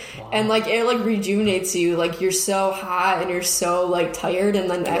water. And like it like rejuvenates you. Like you're so hot and you're so like tired, and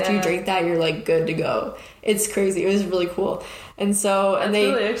then after you drink that, you're like good to go. It's crazy. It was really cool. And so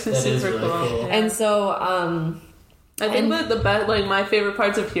really actually super cool. And so I think that the best, like my favorite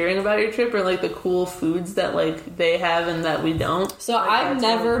parts of hearing about your trip are like the cool foods that like they have and that we don't. So like, I've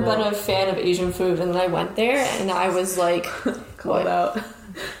never been a fan of Asian food, and then I went there and I was like, call it out.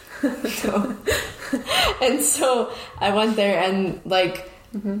 And so I went there and like,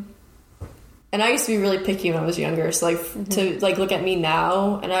 and I used to be really picky when I was younger. So like to like look at me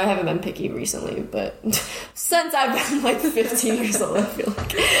now, and I haven't been picky recently, but since I've been like 15 years old, I feel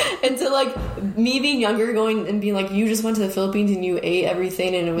like, and to like me being younger, going and being like, you just went to the Philippines and you ate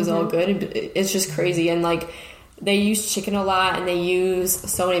everything and it was all good. It's just crazy. And like they use chicken a lot, and they use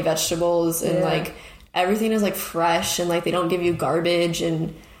so many vegetables, and like everything is like fresh, and like they don't give you garbage.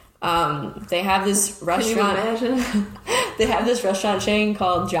 And they have this restaurant. Can you imagine? They have this restaurant chain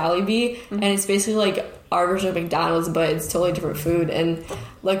called Jollibee, and it's basically like our version of McDonald's, but it's totally different food. And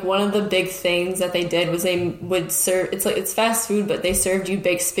like one of the big things that they did was they would serve, it's fast food, but they served you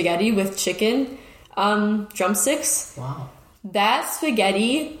baked spaghetti with chicken drumsticks. Wow. That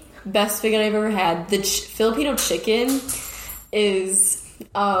spaghetti, best spaghetti I've ever had. The Filipino chicken is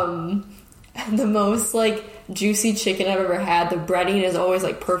the most like juicy chicken I've ever had. The breading is always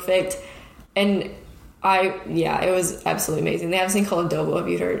like perfect, and it was absolutely amazing. They have this thing called adobo. Have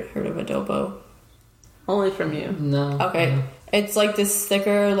you heard of adobo? Only from you. No. Okay. It's like this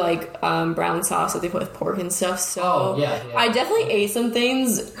thicker like brown sauce that they put with pork and stuff. So I definitely ate some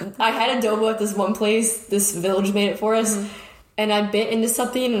things. I had adobo at this one place. This village made it for us. And I bit into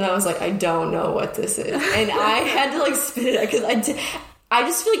something, and I was like, I don't know what this is. And I had to like spit it out because I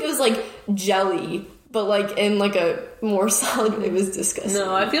just feel like it was like jelly, but like in like a more solid. It was disgusting.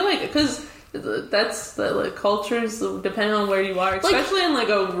 No, I feel like because that's the like cultures depending on where you are, especially in like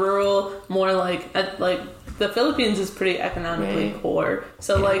a rural, more like the Philippines is pretty economically poor,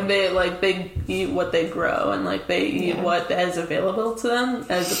 so like they eat what they grow, and like they eat what is available to them,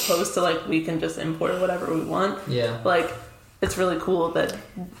 as opposed to like we can just import whatever we want. Like it's really cool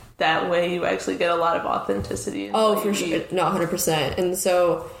that way you actually get a lot of authenticity. For sure. No, 100%. And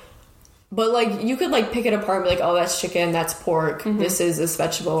so, but like you could like pick it apart and be like, oh, that's chicken, that's pork, this is this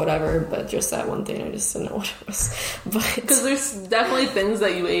vegetable, whatever. But just that one thing, I just didn't know what it was. But because there's definitely things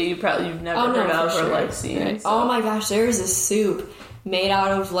that you've never heard of or like seen. Right. So. Oh my gosh, there is a soup made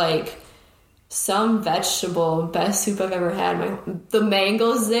out of like some vegetable. Best soup I've ever had. The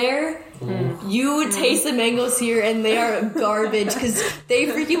mangoes there. You would taste the mangoes here, and they are garbage because they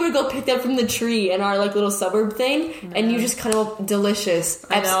freaking would go pick them from the tree in our like little suburb thing, and you just kind of delicious.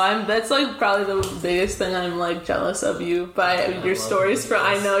 I know. That's like probably the biggest thing I'm like jealous of you by your stories.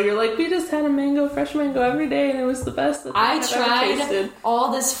 I know you're like, we just had a fresh mango every day, and it was the best. I tried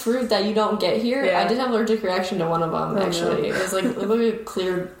all this fruit that you don't get here. I did have an allergic reaction to one of them. Actually, it was like it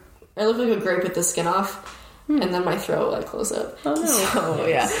looked like a grape with the skin off. And then my throat like closed up. Oh no! So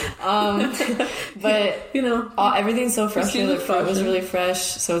yeah, but you know, everything's so fresh. The fruit was really fresh,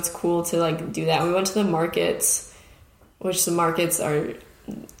 so it's cool to like do that. We went to the markets, which the markets are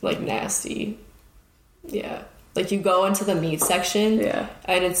like nasty. Yeah, like you go into the meat section,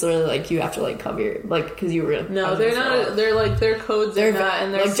 and it's literally like you have to like cover your because you were they're not. They're like their codes are not,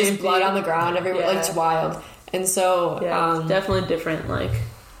 and they're like just blood on the ground everywhere. Like it's wild, and so it's definitely different. Like.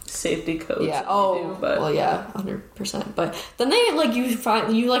 Safety codes. 100%. But then they like you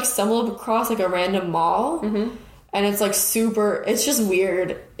stumble across like a random mall, and it's like super. It's just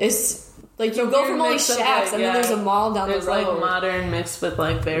weird. It's like you go from all these shacks, and then there's a mall down the road. There's like modern mixed with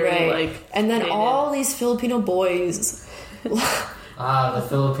like very like, and then all these Filipino boys. The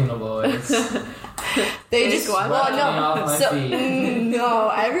Filipino boys. They just me off my feet. no,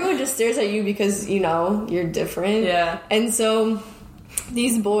 everyone just stares at you because you're different. Yeah. And so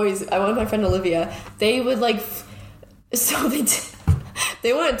these boys, I went with my friend Olivia. They would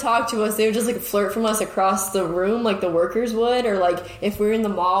they wouldn't talk to us. They would just like flirt from us across the room, like the workers would, or like if we were in the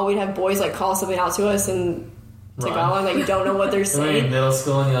mall, we'd have boys like call something out to us and Tagalog, like you don't know what they're saying. You're in middle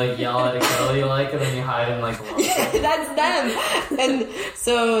school and you like yell at a girl you like, and then you hide in like. Yeah, that's them. And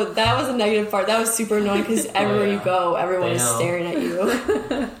so that was a negative part. That was super annoying because everywhere you go, everyone is staring at you.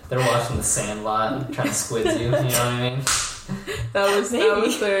 They're watching The Sandlot and trying to squid you. You know what I mean? That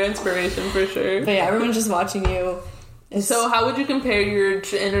was their inspiration for sure. But yeah, everyone's just watching you. So how would you compare your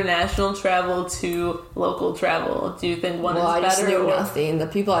international travel to local travel? Do you think one is better? Well, I just knew nothing. The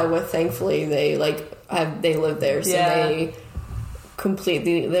people I with, thankfully, they live there, so they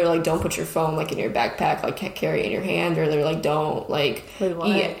they're like, don't put your phone like in your backpack, like carry it in your hand, or they're like, don't like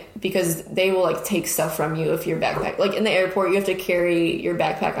eat, because they will like take stuff from you if your backpack, like in the airport, you have to carry your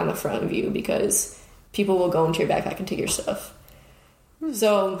backpack on the front of you because people will go into your backpack and take your stuff.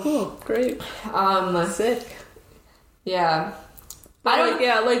 So cool, great, sick. Yeah.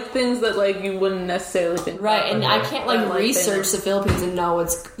 Like things that like you wouldn't necessarily think. Right, and I can't like research the Philippines and know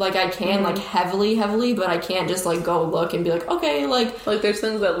it's like I can like heavily, but I can't just like go look and be like, okay, like there's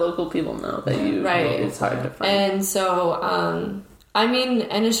things that local people know that you it's hard to find. And so I mean,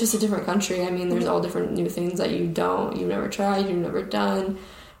 and it's just a different country. I mean, there's all different new things that you've never tried, you've never done.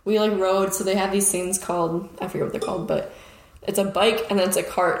 We like rode, so they have these things called, I forget what they're called, but it's a bike and then it's a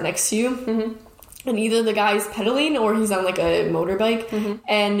cart next to you. Mm-hmm. And either the guy's pedaling or he's on like a motorbike.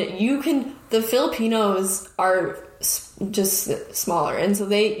 And the Filipinos are just smaller. And so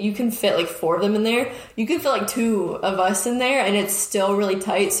you can fit like 4 of them in there. You can fit like 2 of us in there and it's still really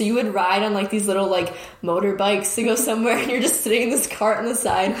tight. So you would ride on like these little like motorbikes to go somewhere and you're just sitting in this cart on the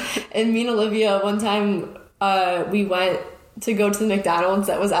side. And me and Olivia, one time, we went to go to the McDonald's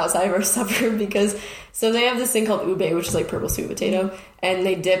that was outside of our suburb so they have this thing called ube, which is like purple sweet potato, and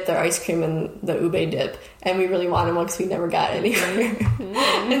they dip their ice cream in the ube dip, and we really wanted one because we never got anywhere.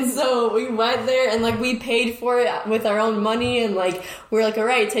 And so we went there and like we paid for it with our own money, and like we're like, all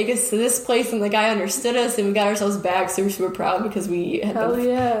right, take us to this place, and the guy understood us, and we got ourselves back, so we're super proud because we had but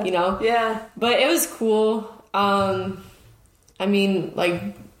it was cool. I mean,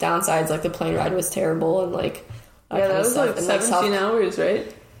 like downsides, like the plane ride was terrible, and like that was like 17 hours,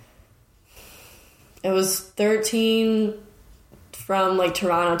 right? It was 13 from like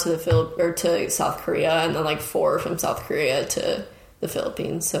Toronto to South Korea, and then like 4 from South Korea to the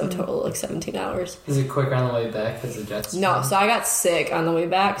Philippines. So total like 17 hours. Is it quicker on the way back because the jets? No, so I got sick on the way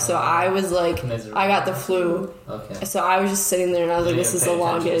back. So I was like, miserable. I got the flu. Okay. So I was just sitting there and I was like, this is the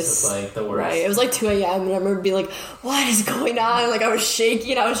longest. It's like the worst. Right. It was like 2 a.m. and I remember being like, what is going on? Like I was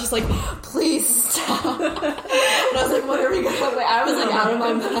shaking. I was just like, please stop. And I was like, what are we going to do? I was like out of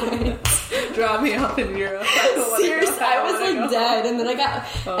my mind. Drop me off in Europe. Seriously, I was like dead, and then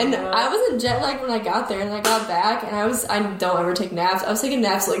I wasn't jet lagged when I got there, and I got back, and I don't ever take naps. I was taking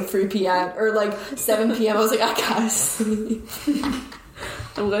naps like 3 p.m. or like 7 p.m. I was like, I gotta sleep.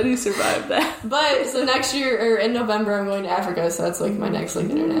 I'm glad you survived that. But so next year or in November, I'm going to Africa, so that's like my next like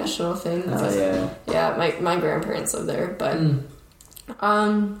international thing. Yeah, my grandparents live there, but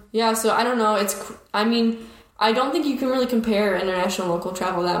so I don't know. I don't think you can really compare international and local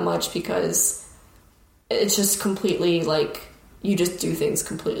travel that much because it's just completely like you just do things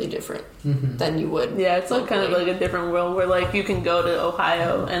completely different than you would. Yeah, it's like kind of like a different world where like you can go to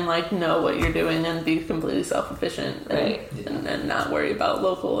Ohio and like know what you're doing and be completely self-efficient, right? And not worry about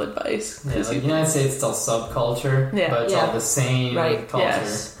local advice. Yeah, like the United States, it's all subculture, but it's all the same culture.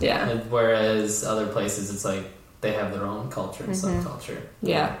 Yes. Yeah. And whereas other places, it's like they have their own culture and subculture.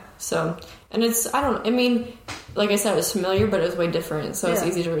 Yeah. So, and like I said, it was familiar, but it was way different. So it's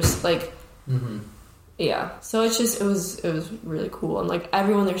easy to just like, yeah. So it's just, it was really cool. And like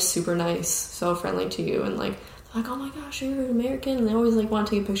everyone there's super nice, so friendly to you. And like, they're like, oh my gosh, you're American. And they always like want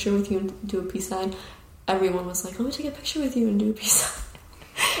to take a picture with you and do a peace sign. Everyone was like, let me take a picture with you and do a peace sign.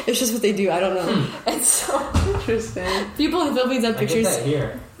 It's just what they do. I don't know. It's so interesting. People in the Philippines have pictures. I get that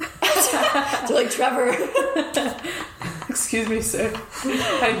here. They're like, Trevor. Excuse me, sir.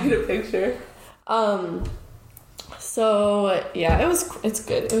 I need a picture. So yeah, it's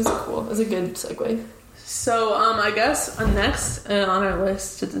good. It was cool. It was a good segue. So I guess next on our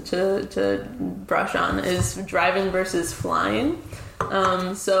list to brush on is driving versus flying.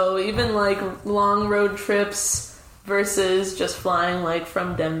 So even like long road trips versus just flying like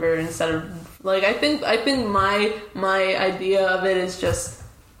from Denver instead of like I think my idea of it is just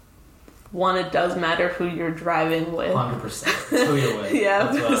one, it does matter who you're driving with. 100%. Who you're with.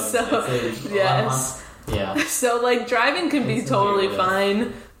 Yeah. Yes. Yeah. So like driving can be totally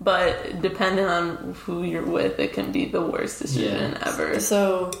fine, but depending on who you're with, it can be the worst decision ever.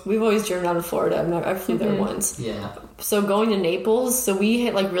 So we've always driven out of Florida. I flew there once. Yeah. So going to Naples, so we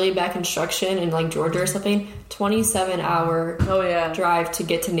hit like really bad construction in like Georgia or something. 27-hour drive to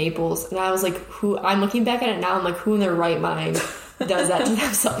get to Naples, and I was like, I'm looking back at it now. I'm like, who in their right mind does that? To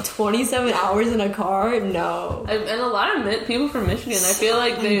have some 27 hours in a car? No. And a lot of people from Michigan, I feel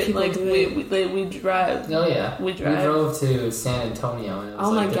like we drive. Oh yeah, we drive. We drove to San Antonio, and it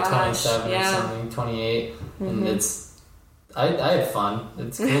was like the 27 or something, 28, and it's. I had fun.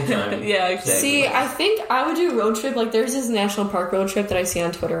 It's cool driving. Yeah, exactly. See, I think I would do a road trip. Like, there's this national park road trip that I see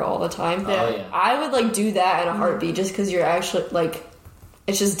on Twitter all the time. Oh, yeah. I would, like, do that in a heartbeat just because you're actually, like,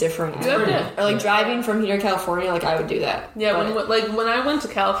 it's just different. Yeah. Or, like, driving from here to California, like, I would do that. Yeah, when I went to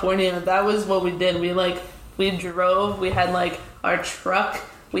California, that was what we did. We drove, we had, like, our truck.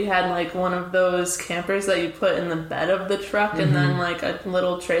 We had, like, one of those campers that you put in the bed of the truck, and then, like, a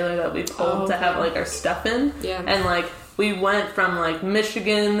little trailer that we pulled to have, like, our stuff in. Yeah. And, like, we went from like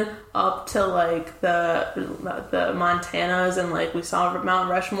Michigan up to like the Montanas, and like we saw Mount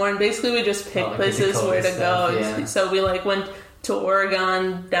Rushmore, and basically we just picked places where to go. Yeah. So we like went to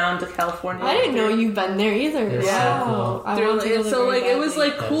Oregon, down to California. I didn't know you've been there either. It's wow. so cool. It was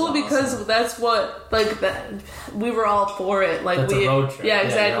like cool awesome. Because that's what we were all for it. Like that's a road trip. Yeah,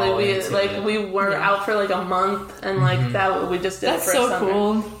 exactly. We were out for like a month, and like that we just did. That's it for so a summer.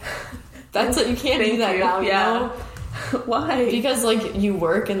 Cool. That's you can't do that now. You know? Why? Because like you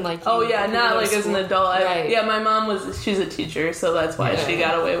work and like not like as an adult. Right. My mom she's a teacher, so that's why she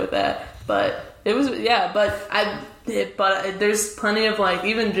got away with that. But it was but there's plenty of like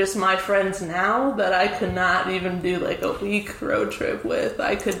even just my friends now that I could not even do like a week road trip with.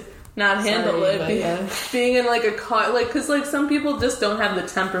 I could not handle it being in like a car, like because like some people just don't have the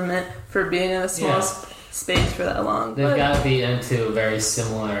temperament for being in a small space for that long. They've got to be into very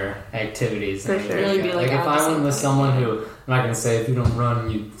similar activities. For sure. Really be like if I went with someone who, I'm not going to say if you don't run,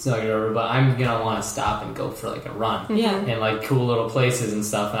 you suck it over, but I'm going to want to stop and go for like a run. Yeah. And like cool little places and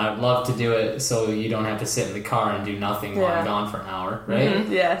stuff. And I'd love to do it so you don't have to sit in the car and do nothing while I'm gone for an hour, right?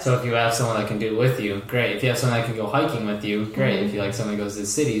 Mm-hmm. Yeah. So if you have someone that can do it with you, great. If you have someone that can go hiking with you, great. If you like someone that goes to the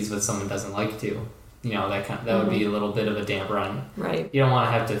cities but someone doesn't like to, you know, that would be a little bit of a damper on. Right. You don't want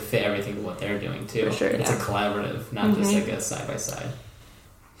to have to fit everything to what they're doing too. For sure. It's a collaborative, not just like a side by side.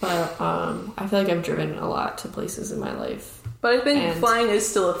 But I feel like I've driven a lot to places in my life. But I think flying is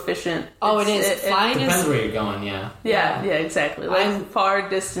still efficient. It is. Flying depends where you're going. Yeah, exactly. Like far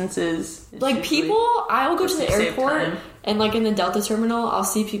distances. Like people, I will go to the airport and like in the Delta terminal, I'll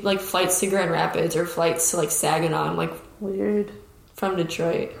see people like flights to Grand Rapids or flights to like Saginaw. I'm like, weird. From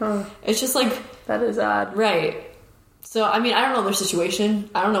Detroit. Huh. It's just like that is odd. Right. So I mean, I don't know their situation.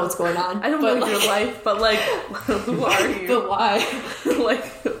 I don't know what's going on. I don't know your life, but like, who are you? But why?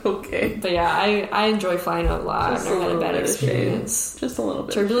 Like, okay. But yeah, I enjoy flying a lot. I've never had a bad experience. Just a little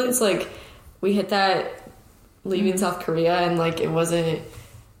bit. Turbulence, like we hit that leaving South Korea, and like it wasn't.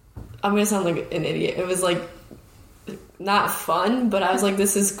 I'm gonna sound like an idiot. It was like not fun, but I was like,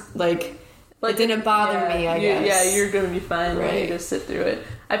 this is like. It didn't bother me, I guess. Yeah, you're gonna be fine. Right. You just sit through it.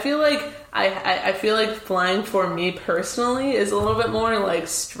 I feel like I feel like flying for me personally is a little bit more like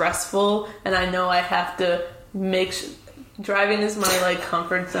stressful, and I know I have to driving is my like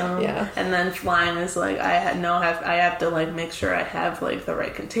comfort zone, and then flying is like I have to like make sure I have like the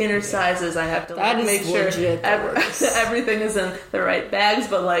right container sizes. I have to like, make sure everything is in the right bags,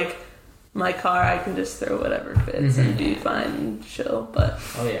 but like. My car, I can just throw whatever fits and be fine and chill.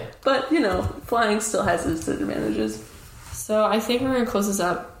 But you know, flying still has its advantages. So I think we're gonna close this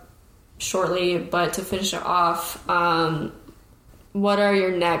up shortly. But to finish it off, what are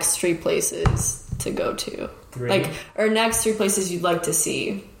your next 3 places to go to? 3? Or next 3 places you'd like to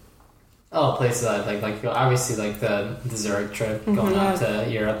see? Oh, places I'd like obviously like the Zurich trip, going out to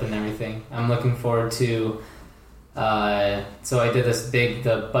Europe and everything. I'm looking forward to. So I did this it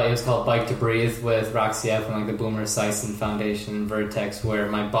was called Bike to Breathe with Roxy F and like the Boomer Esiason Foundation, Vertex, where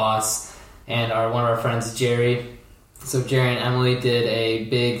my boss and one of our friends, Jerry. So Jerry and Emily did a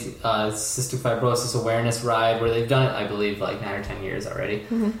big cystic fibrosis awareness ride where they've done it, I believe, like 9 or 10 years already.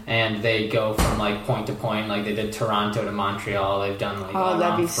 And they go from like point to point, like they did Toronto to Montreal. They've done like all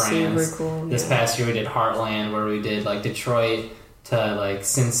around France. Super cool. This past year we did Heartland, where we did like Detroit to like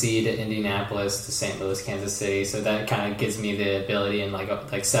Cincy to Indianapolis to St. Louis, Kansas City. So that kind of gives me the ability in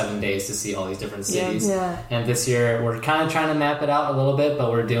like 7 days to see all these different cities. Yeah. And this year we're kind of trying to map it out a little bit,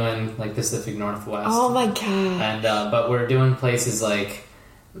 but we're doing like Pacific Northwest. Oh my god! And but we're doing places like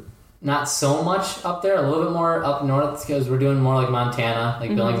not so much up there, a little bit more up north because we're doing more like Montana,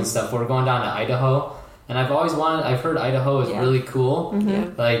 like Billings and stuff. We're going down to Idaho. And I've heard Idaho is really cool.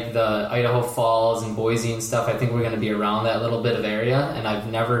 Like the Idaho Falls and Boise and stuff. I think we're going to be around that little bit of area. And I've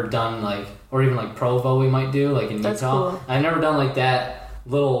never done like, or even like Provo we might do, like in That's Utah. cool. I've never done like that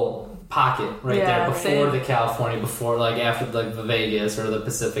little pocket there before same. the California, before like after like the Vegas or the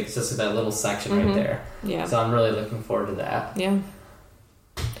Pacific. It's just like that little section right there. Yeah. So I'm really looking forward to that. Yeah.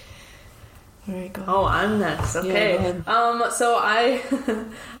 All right, go ahead. Oh, I'm next. Okay. Yeah, So I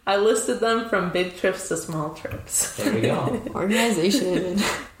listed them from big trips to small trips. There we go. Organization.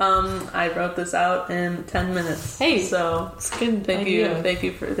 I wrote this out in 10 minutes. Hey, so it's good. thank you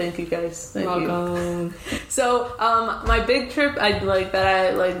guys. Thank Welcome. you. So my big trip,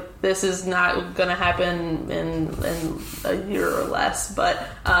 this is not gonna happen in a year or less, but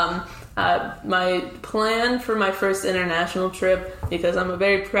my plan for my first international trip, because I'm a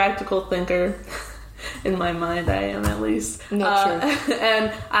very practical thinker. In my mind, I am at least. Not sure.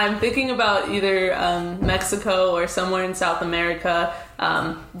 And I'm thinking about either Mexico or somewhere in South America,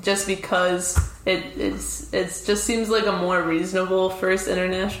 just because it just seems like a more reasonable first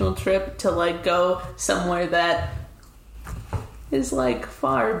international trip to like go somewhere that is like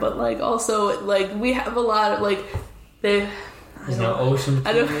far, but like also like we have a lot of like There's no ocean.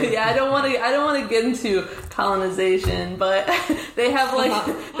 I don't want to get into colonization, but they have like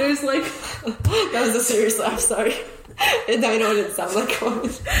there's like That was a serious laugh. Sorry. And I know it didn't sound like one.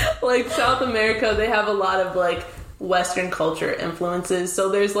 like South America. They have a lot of like Western culture influences, so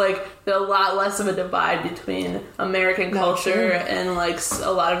there's like a lot less of a divide between American culture and like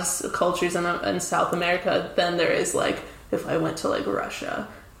a lot of cultures in South America than there is like if I went to like Russia.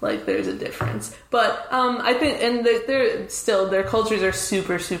 Like there's a difference, but I think, and they're still, their cultures are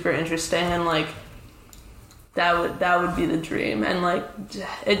super, super interesting, and like that would be the dream. And like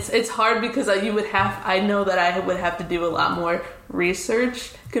it's hard because I know that I would have to do a lot more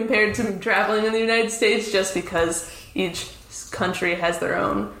research compared to traveling in the United States, just because each country has their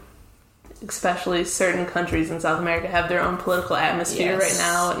own, especially certain countries in South America have their own political atmosphere right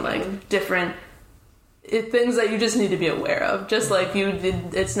now, and like different things that you just need to be aware of. Just like you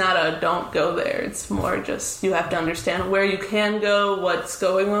did, it's not a don't go there. It's more just you have to understand where you can go, what's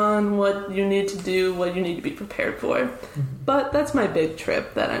going on, what you need to do, what you need to be prepared for. But that's my big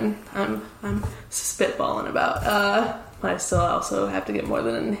trip that I'm spitballing about. I still also have to get more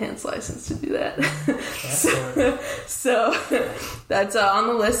than an enhanced license to do that. So that's on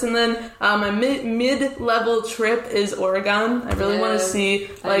the list. And then my mid-level trip is Oregon. I really want to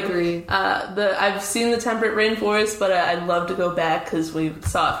see, like, I agree. I've seen the temperate rainforest, but I'd love to go back because we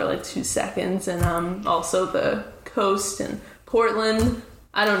saw it for like 2 seconds. And also the coast and Portland.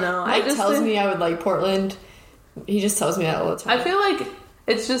 I don't know. Mike tells me I would like Portland. He just tells me that all the time. I feel like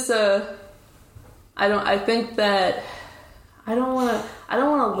it's just I don't want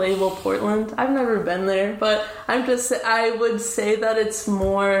to label Portland. I've never been there, but I would say that it's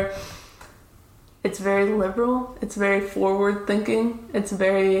very liberal. It's very forward thinking. It's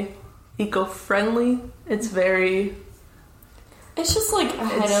very eco-friendly. It's just like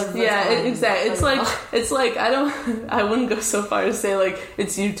ahead of the time. Exactly. It's like I wouldn't go so far to say like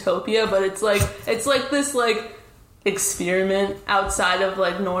it's utopia, but it's like this like experiment outside of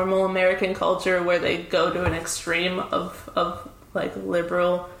like normal American culture where they go to an extreme of like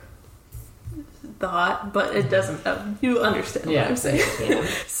liberal thought, but it doesn't. You understand what I'm saying? Yeah.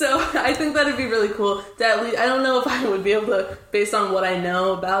 So I think that'd be really cool. That I don't know if I would be able to, based on what I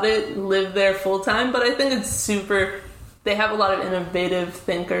know about it, live there full time. But I think it's super. They have a lot of innovative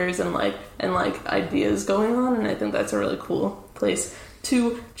thinkers and ideas going on, and I think that's a really cool place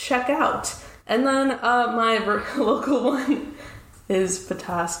to check out. And then my local one is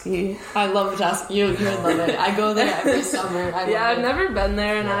Petoskey. I love Petoskey. You would love it. I go there every summer. I've never been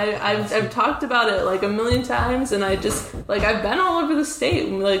there, and I've talked about it like a million times, and I just like I've been all over the state.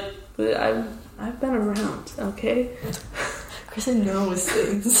 Like I've been around. Okay. Kristen knows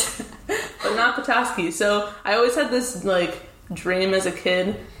things, but not Petoskey. So I always had this like dream as a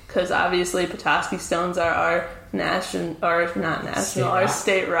kid, because obviously Petoskey Stones are our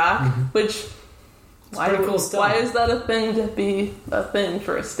state rock, which. Pretty cool stuff. Why is that a thing to be a thing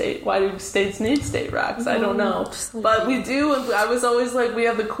for a state? Why do states need state rocks? I don't know. But we do, and I was always like, we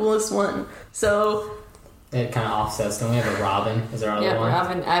have the coolest one. So... It kind of offsets. Don't we have a robin? Is there another one? Yeah,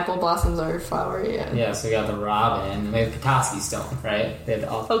 robin. Apple blossoms are flower, Yeah, so we got the robin, and we have Petoskey Stone, right?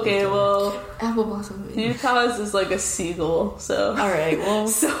 Okay, well... Apple blossom. Utah's is like a seagull, so... Alright, well...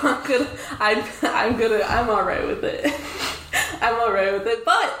 So I'm alright with it. I'm alright with it.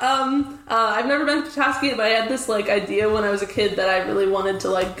 But I've never been to Petoskey, but I had this like idea when I was a kid that I really wanted to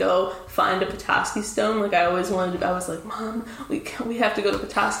like go find a Petoskey stone. Like I always wanted. I was like, Mom, we have to go to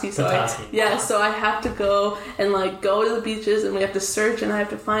Petoskey. So so I have to go and like go to the beaches, and we have to search, and I have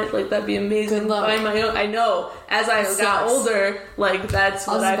to find like that'd be amazing. Good luck. Find my own. I know. As I got older, like that's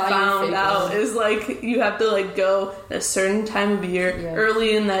what I found out is like you have to like go at a certain time of year,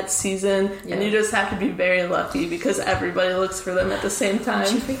 early in that season, and you just have to be very lucky because everybody looks for them at the same time.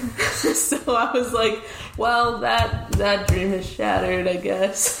 So I was like, well, that dream is shattered, I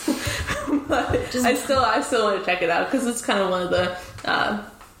guess. But I still want to check it out because it's kind of one of the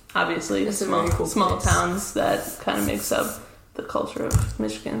obviously small towns that kind of makes up the culture of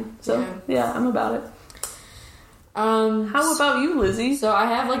Michigan. So yeah, I'm about it. How about you, Lizzie? So I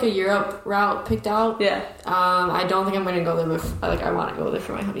have like a Europe route picked out. Yeah. I don't think I'm going to go there. I want to go there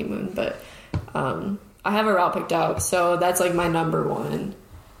for my honeymoon, but I have a route picked out. So that's like my number one,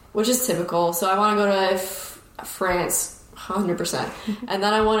 which is typical. So I want to go to France, 100%, and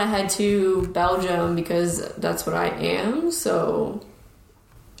then I want to head to Belgium because that's what I am. So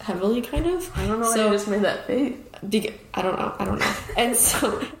heavily, kind of. I don't know why you just made that face. I don't know. And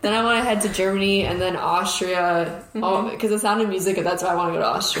so then I want to head to Germany and then Austria. Because the Sound of Music, and that's why I want to go to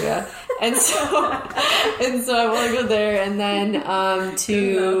Austria. And so I want to go there, and then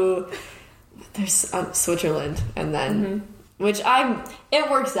there's Switzerland, and then which it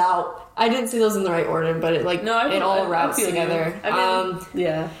works out. I didn't see those in the right order, but it all routes together.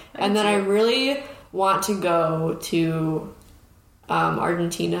 And then I really want to go to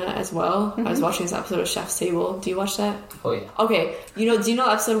Argentina as well. I was watching this episode of Chef's Table. Do you watch that? Oh yeah. Okay. Do you know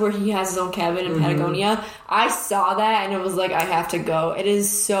the episode where he has his own cabin in Patagonia? I saw that and it was like, I have to go. It is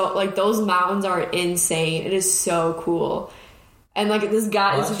so, like, those mountains are insane. It is so cool. And like this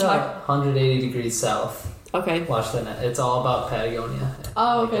guy is 180 degrees south. Okay. Watch that. It's all about Patagonia.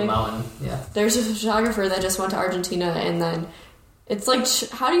 Oh, okay. Like the mountain. Yeah. There's a photographer that just went to Argentina, and then it's like,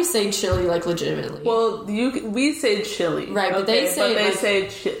 how do you say Chile, like, legitimately? Well, we say Chile. Right, but they say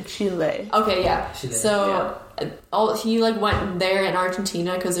Chile. Okay, yeah. Chile. So, he, like, went there in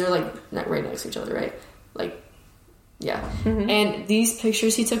Argentina, because they're, like, right next to each other, right? Like, yeah. And these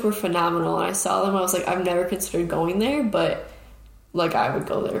pictures he took were phenomenal, and I saw them, I was like, I've never considered going there, but, like, I would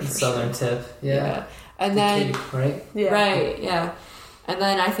go there for Southern sure. tip, yeah. And then... Cape, right? Yeah. Right, yeah. And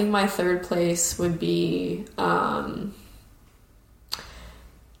then I think my third place would be, I'm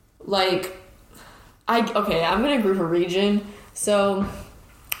gonna group a region. So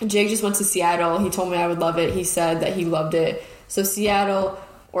Jake just went to Seattle. He told me I would love it. He said that he loved it. So Seattle,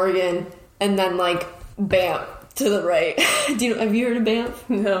 Oregon, and then like Banff to the right. Have you heard of Banff?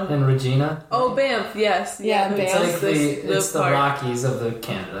 No. And Regina. Oh, Banff, yes. Yeah, Banff. It's the Rockies of the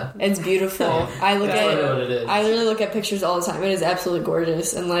Canada. It's beautiful. I literally look at pictures all the time. It is absolutely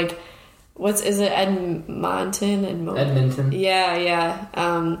gorgeous. And like, is it Edmonton? Edmonton.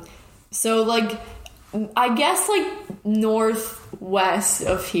 Yeah. So like, I guess like northwest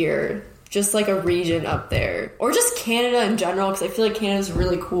of here, just like a region up there, or just Canada in general, because I feel like Canada's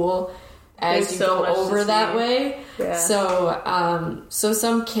really cool as you go over that way. Yeah. So, so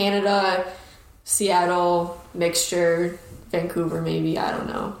some Canada, Seattle mixture, Vancouver maybe, I don't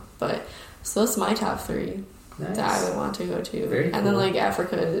know, but so that's my top three that I would want to go to. Very cool. And then like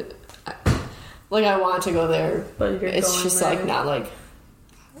Africa, like I want to go there, but it's just there. Like not like,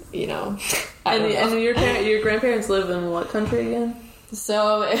 you know. And your grandparents live in what country again?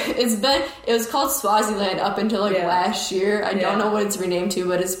 So it was called Swaziland up until like last year. I don't know what it's renamed to,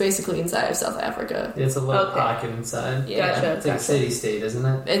 but it's basically inside of South Africa. It's a little pocket inside. Yeah. Gotcha. It's like a city-state, isn't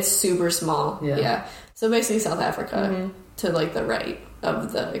it? It's super small. Yeah. So basically South Africa to like the right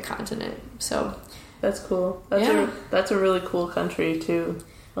of the continent. So that's cool. That's a really cool country too.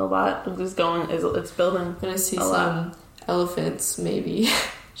 A lot is it's building. I'm gonna see some elephants maybe.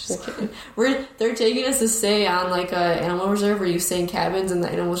 Just kidding. They're taking us to stay on like a animal reserve where you stay in cabins and the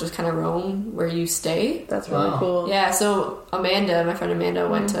animals just kind of roam where you stay. That's really cool. Yeah, so my friend Amanda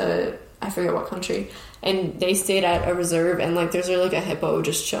went to, I forget what country, and they stayed at a reserve, and like there's like a hippo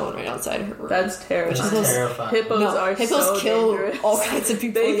just chilling right outside her room. That's terrifying. Terrifying. Hippos kill dangerous. All kinds of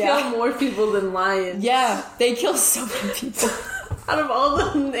people. They kill more people than lions. Yeah, they kill so many people. Out of all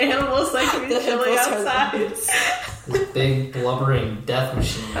the animals that can be chilling outside. This big, blubbering death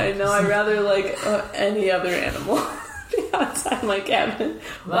machine. I know, I'd rather like any other animal outside my cabin.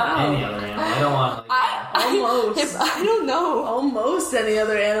 Not any other animal. I don't want almost. I don't know. Almost any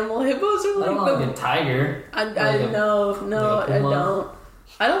other animal. Hippos are like I don't want like a tiger. I don't.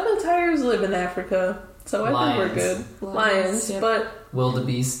 I don't think tigers live in Africa, so I think we're good. Lions, but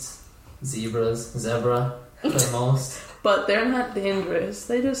wildebeest, zebra, the most. but they're not dangerous.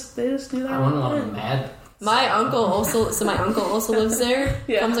 They just do that. I wouldn't want to mad. My uncle also lives there.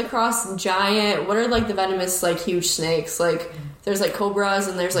 Yeah. Comes across giant. What are like the venomous like huge snakes? Like there's like cobras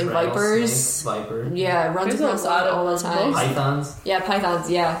and there's like vipers. Snakes, viper. Yeah, runs There's across a lot all the of time. Pythons. Yeah, pythons.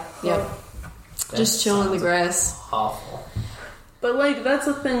 Yeah, yep. Just chilling in the grass. Awful. But like that's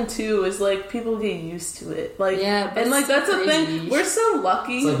the thing too is like people get used to it. Like Yeah, but and like it's that's the crazy. thing. We're so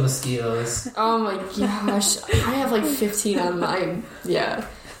lucky. It's like mosquitoes. Oh my gosh, I have like 15 on mine. Yeah,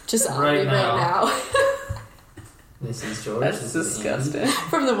 just on Right me now. right now. This is George. That's This is disgusting.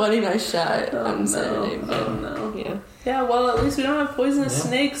 From the wedding I shot Oh on no. Saturday. But, Oh no. yeah. Yeah, well at least we don't have poisonous Yeah.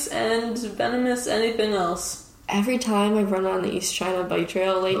 snakes and venomous anything else. Every time I've run on the East China bike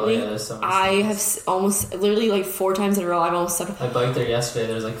trail lately, Oh, yeah, there's so many I snakes. have almost literally like 4 times in a row. I've almost stuck. I biked there yesterday.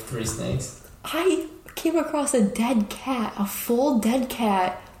 There's like 3 snakes. I came across a dead cat, a full dead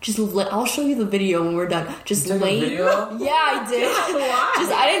cat. I'll show you the video when we're done. Just You took a laying. video? Yeah, I did.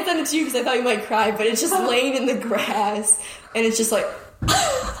 Why? I didn't send it to you because I thought you might cry, but it's just laying in the grass, and it's just like.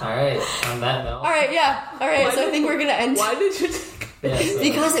 Alright, on that note. All right, yeah, all right. Why So I did- think we're gonna end Why did you take Yeah, so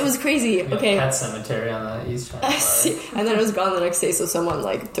because it was crazy. we got Okay, Pet cemetery on the East China Side. and then it was gone the next day. So someone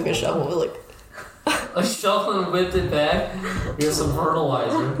like took a shovel, and was like. A shovel and whipped it back. Here's some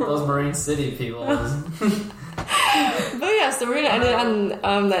fertilizer. Those Marine City people. But yeah, so we're gonna end it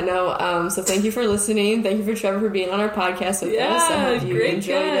on that note. So thank you for listening. Thank you for Trevor for being on our podcast with us. I hope you great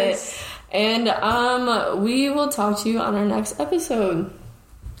enjoyed guys. it. And we will talk to you on our next episode.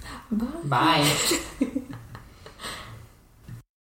 Bye.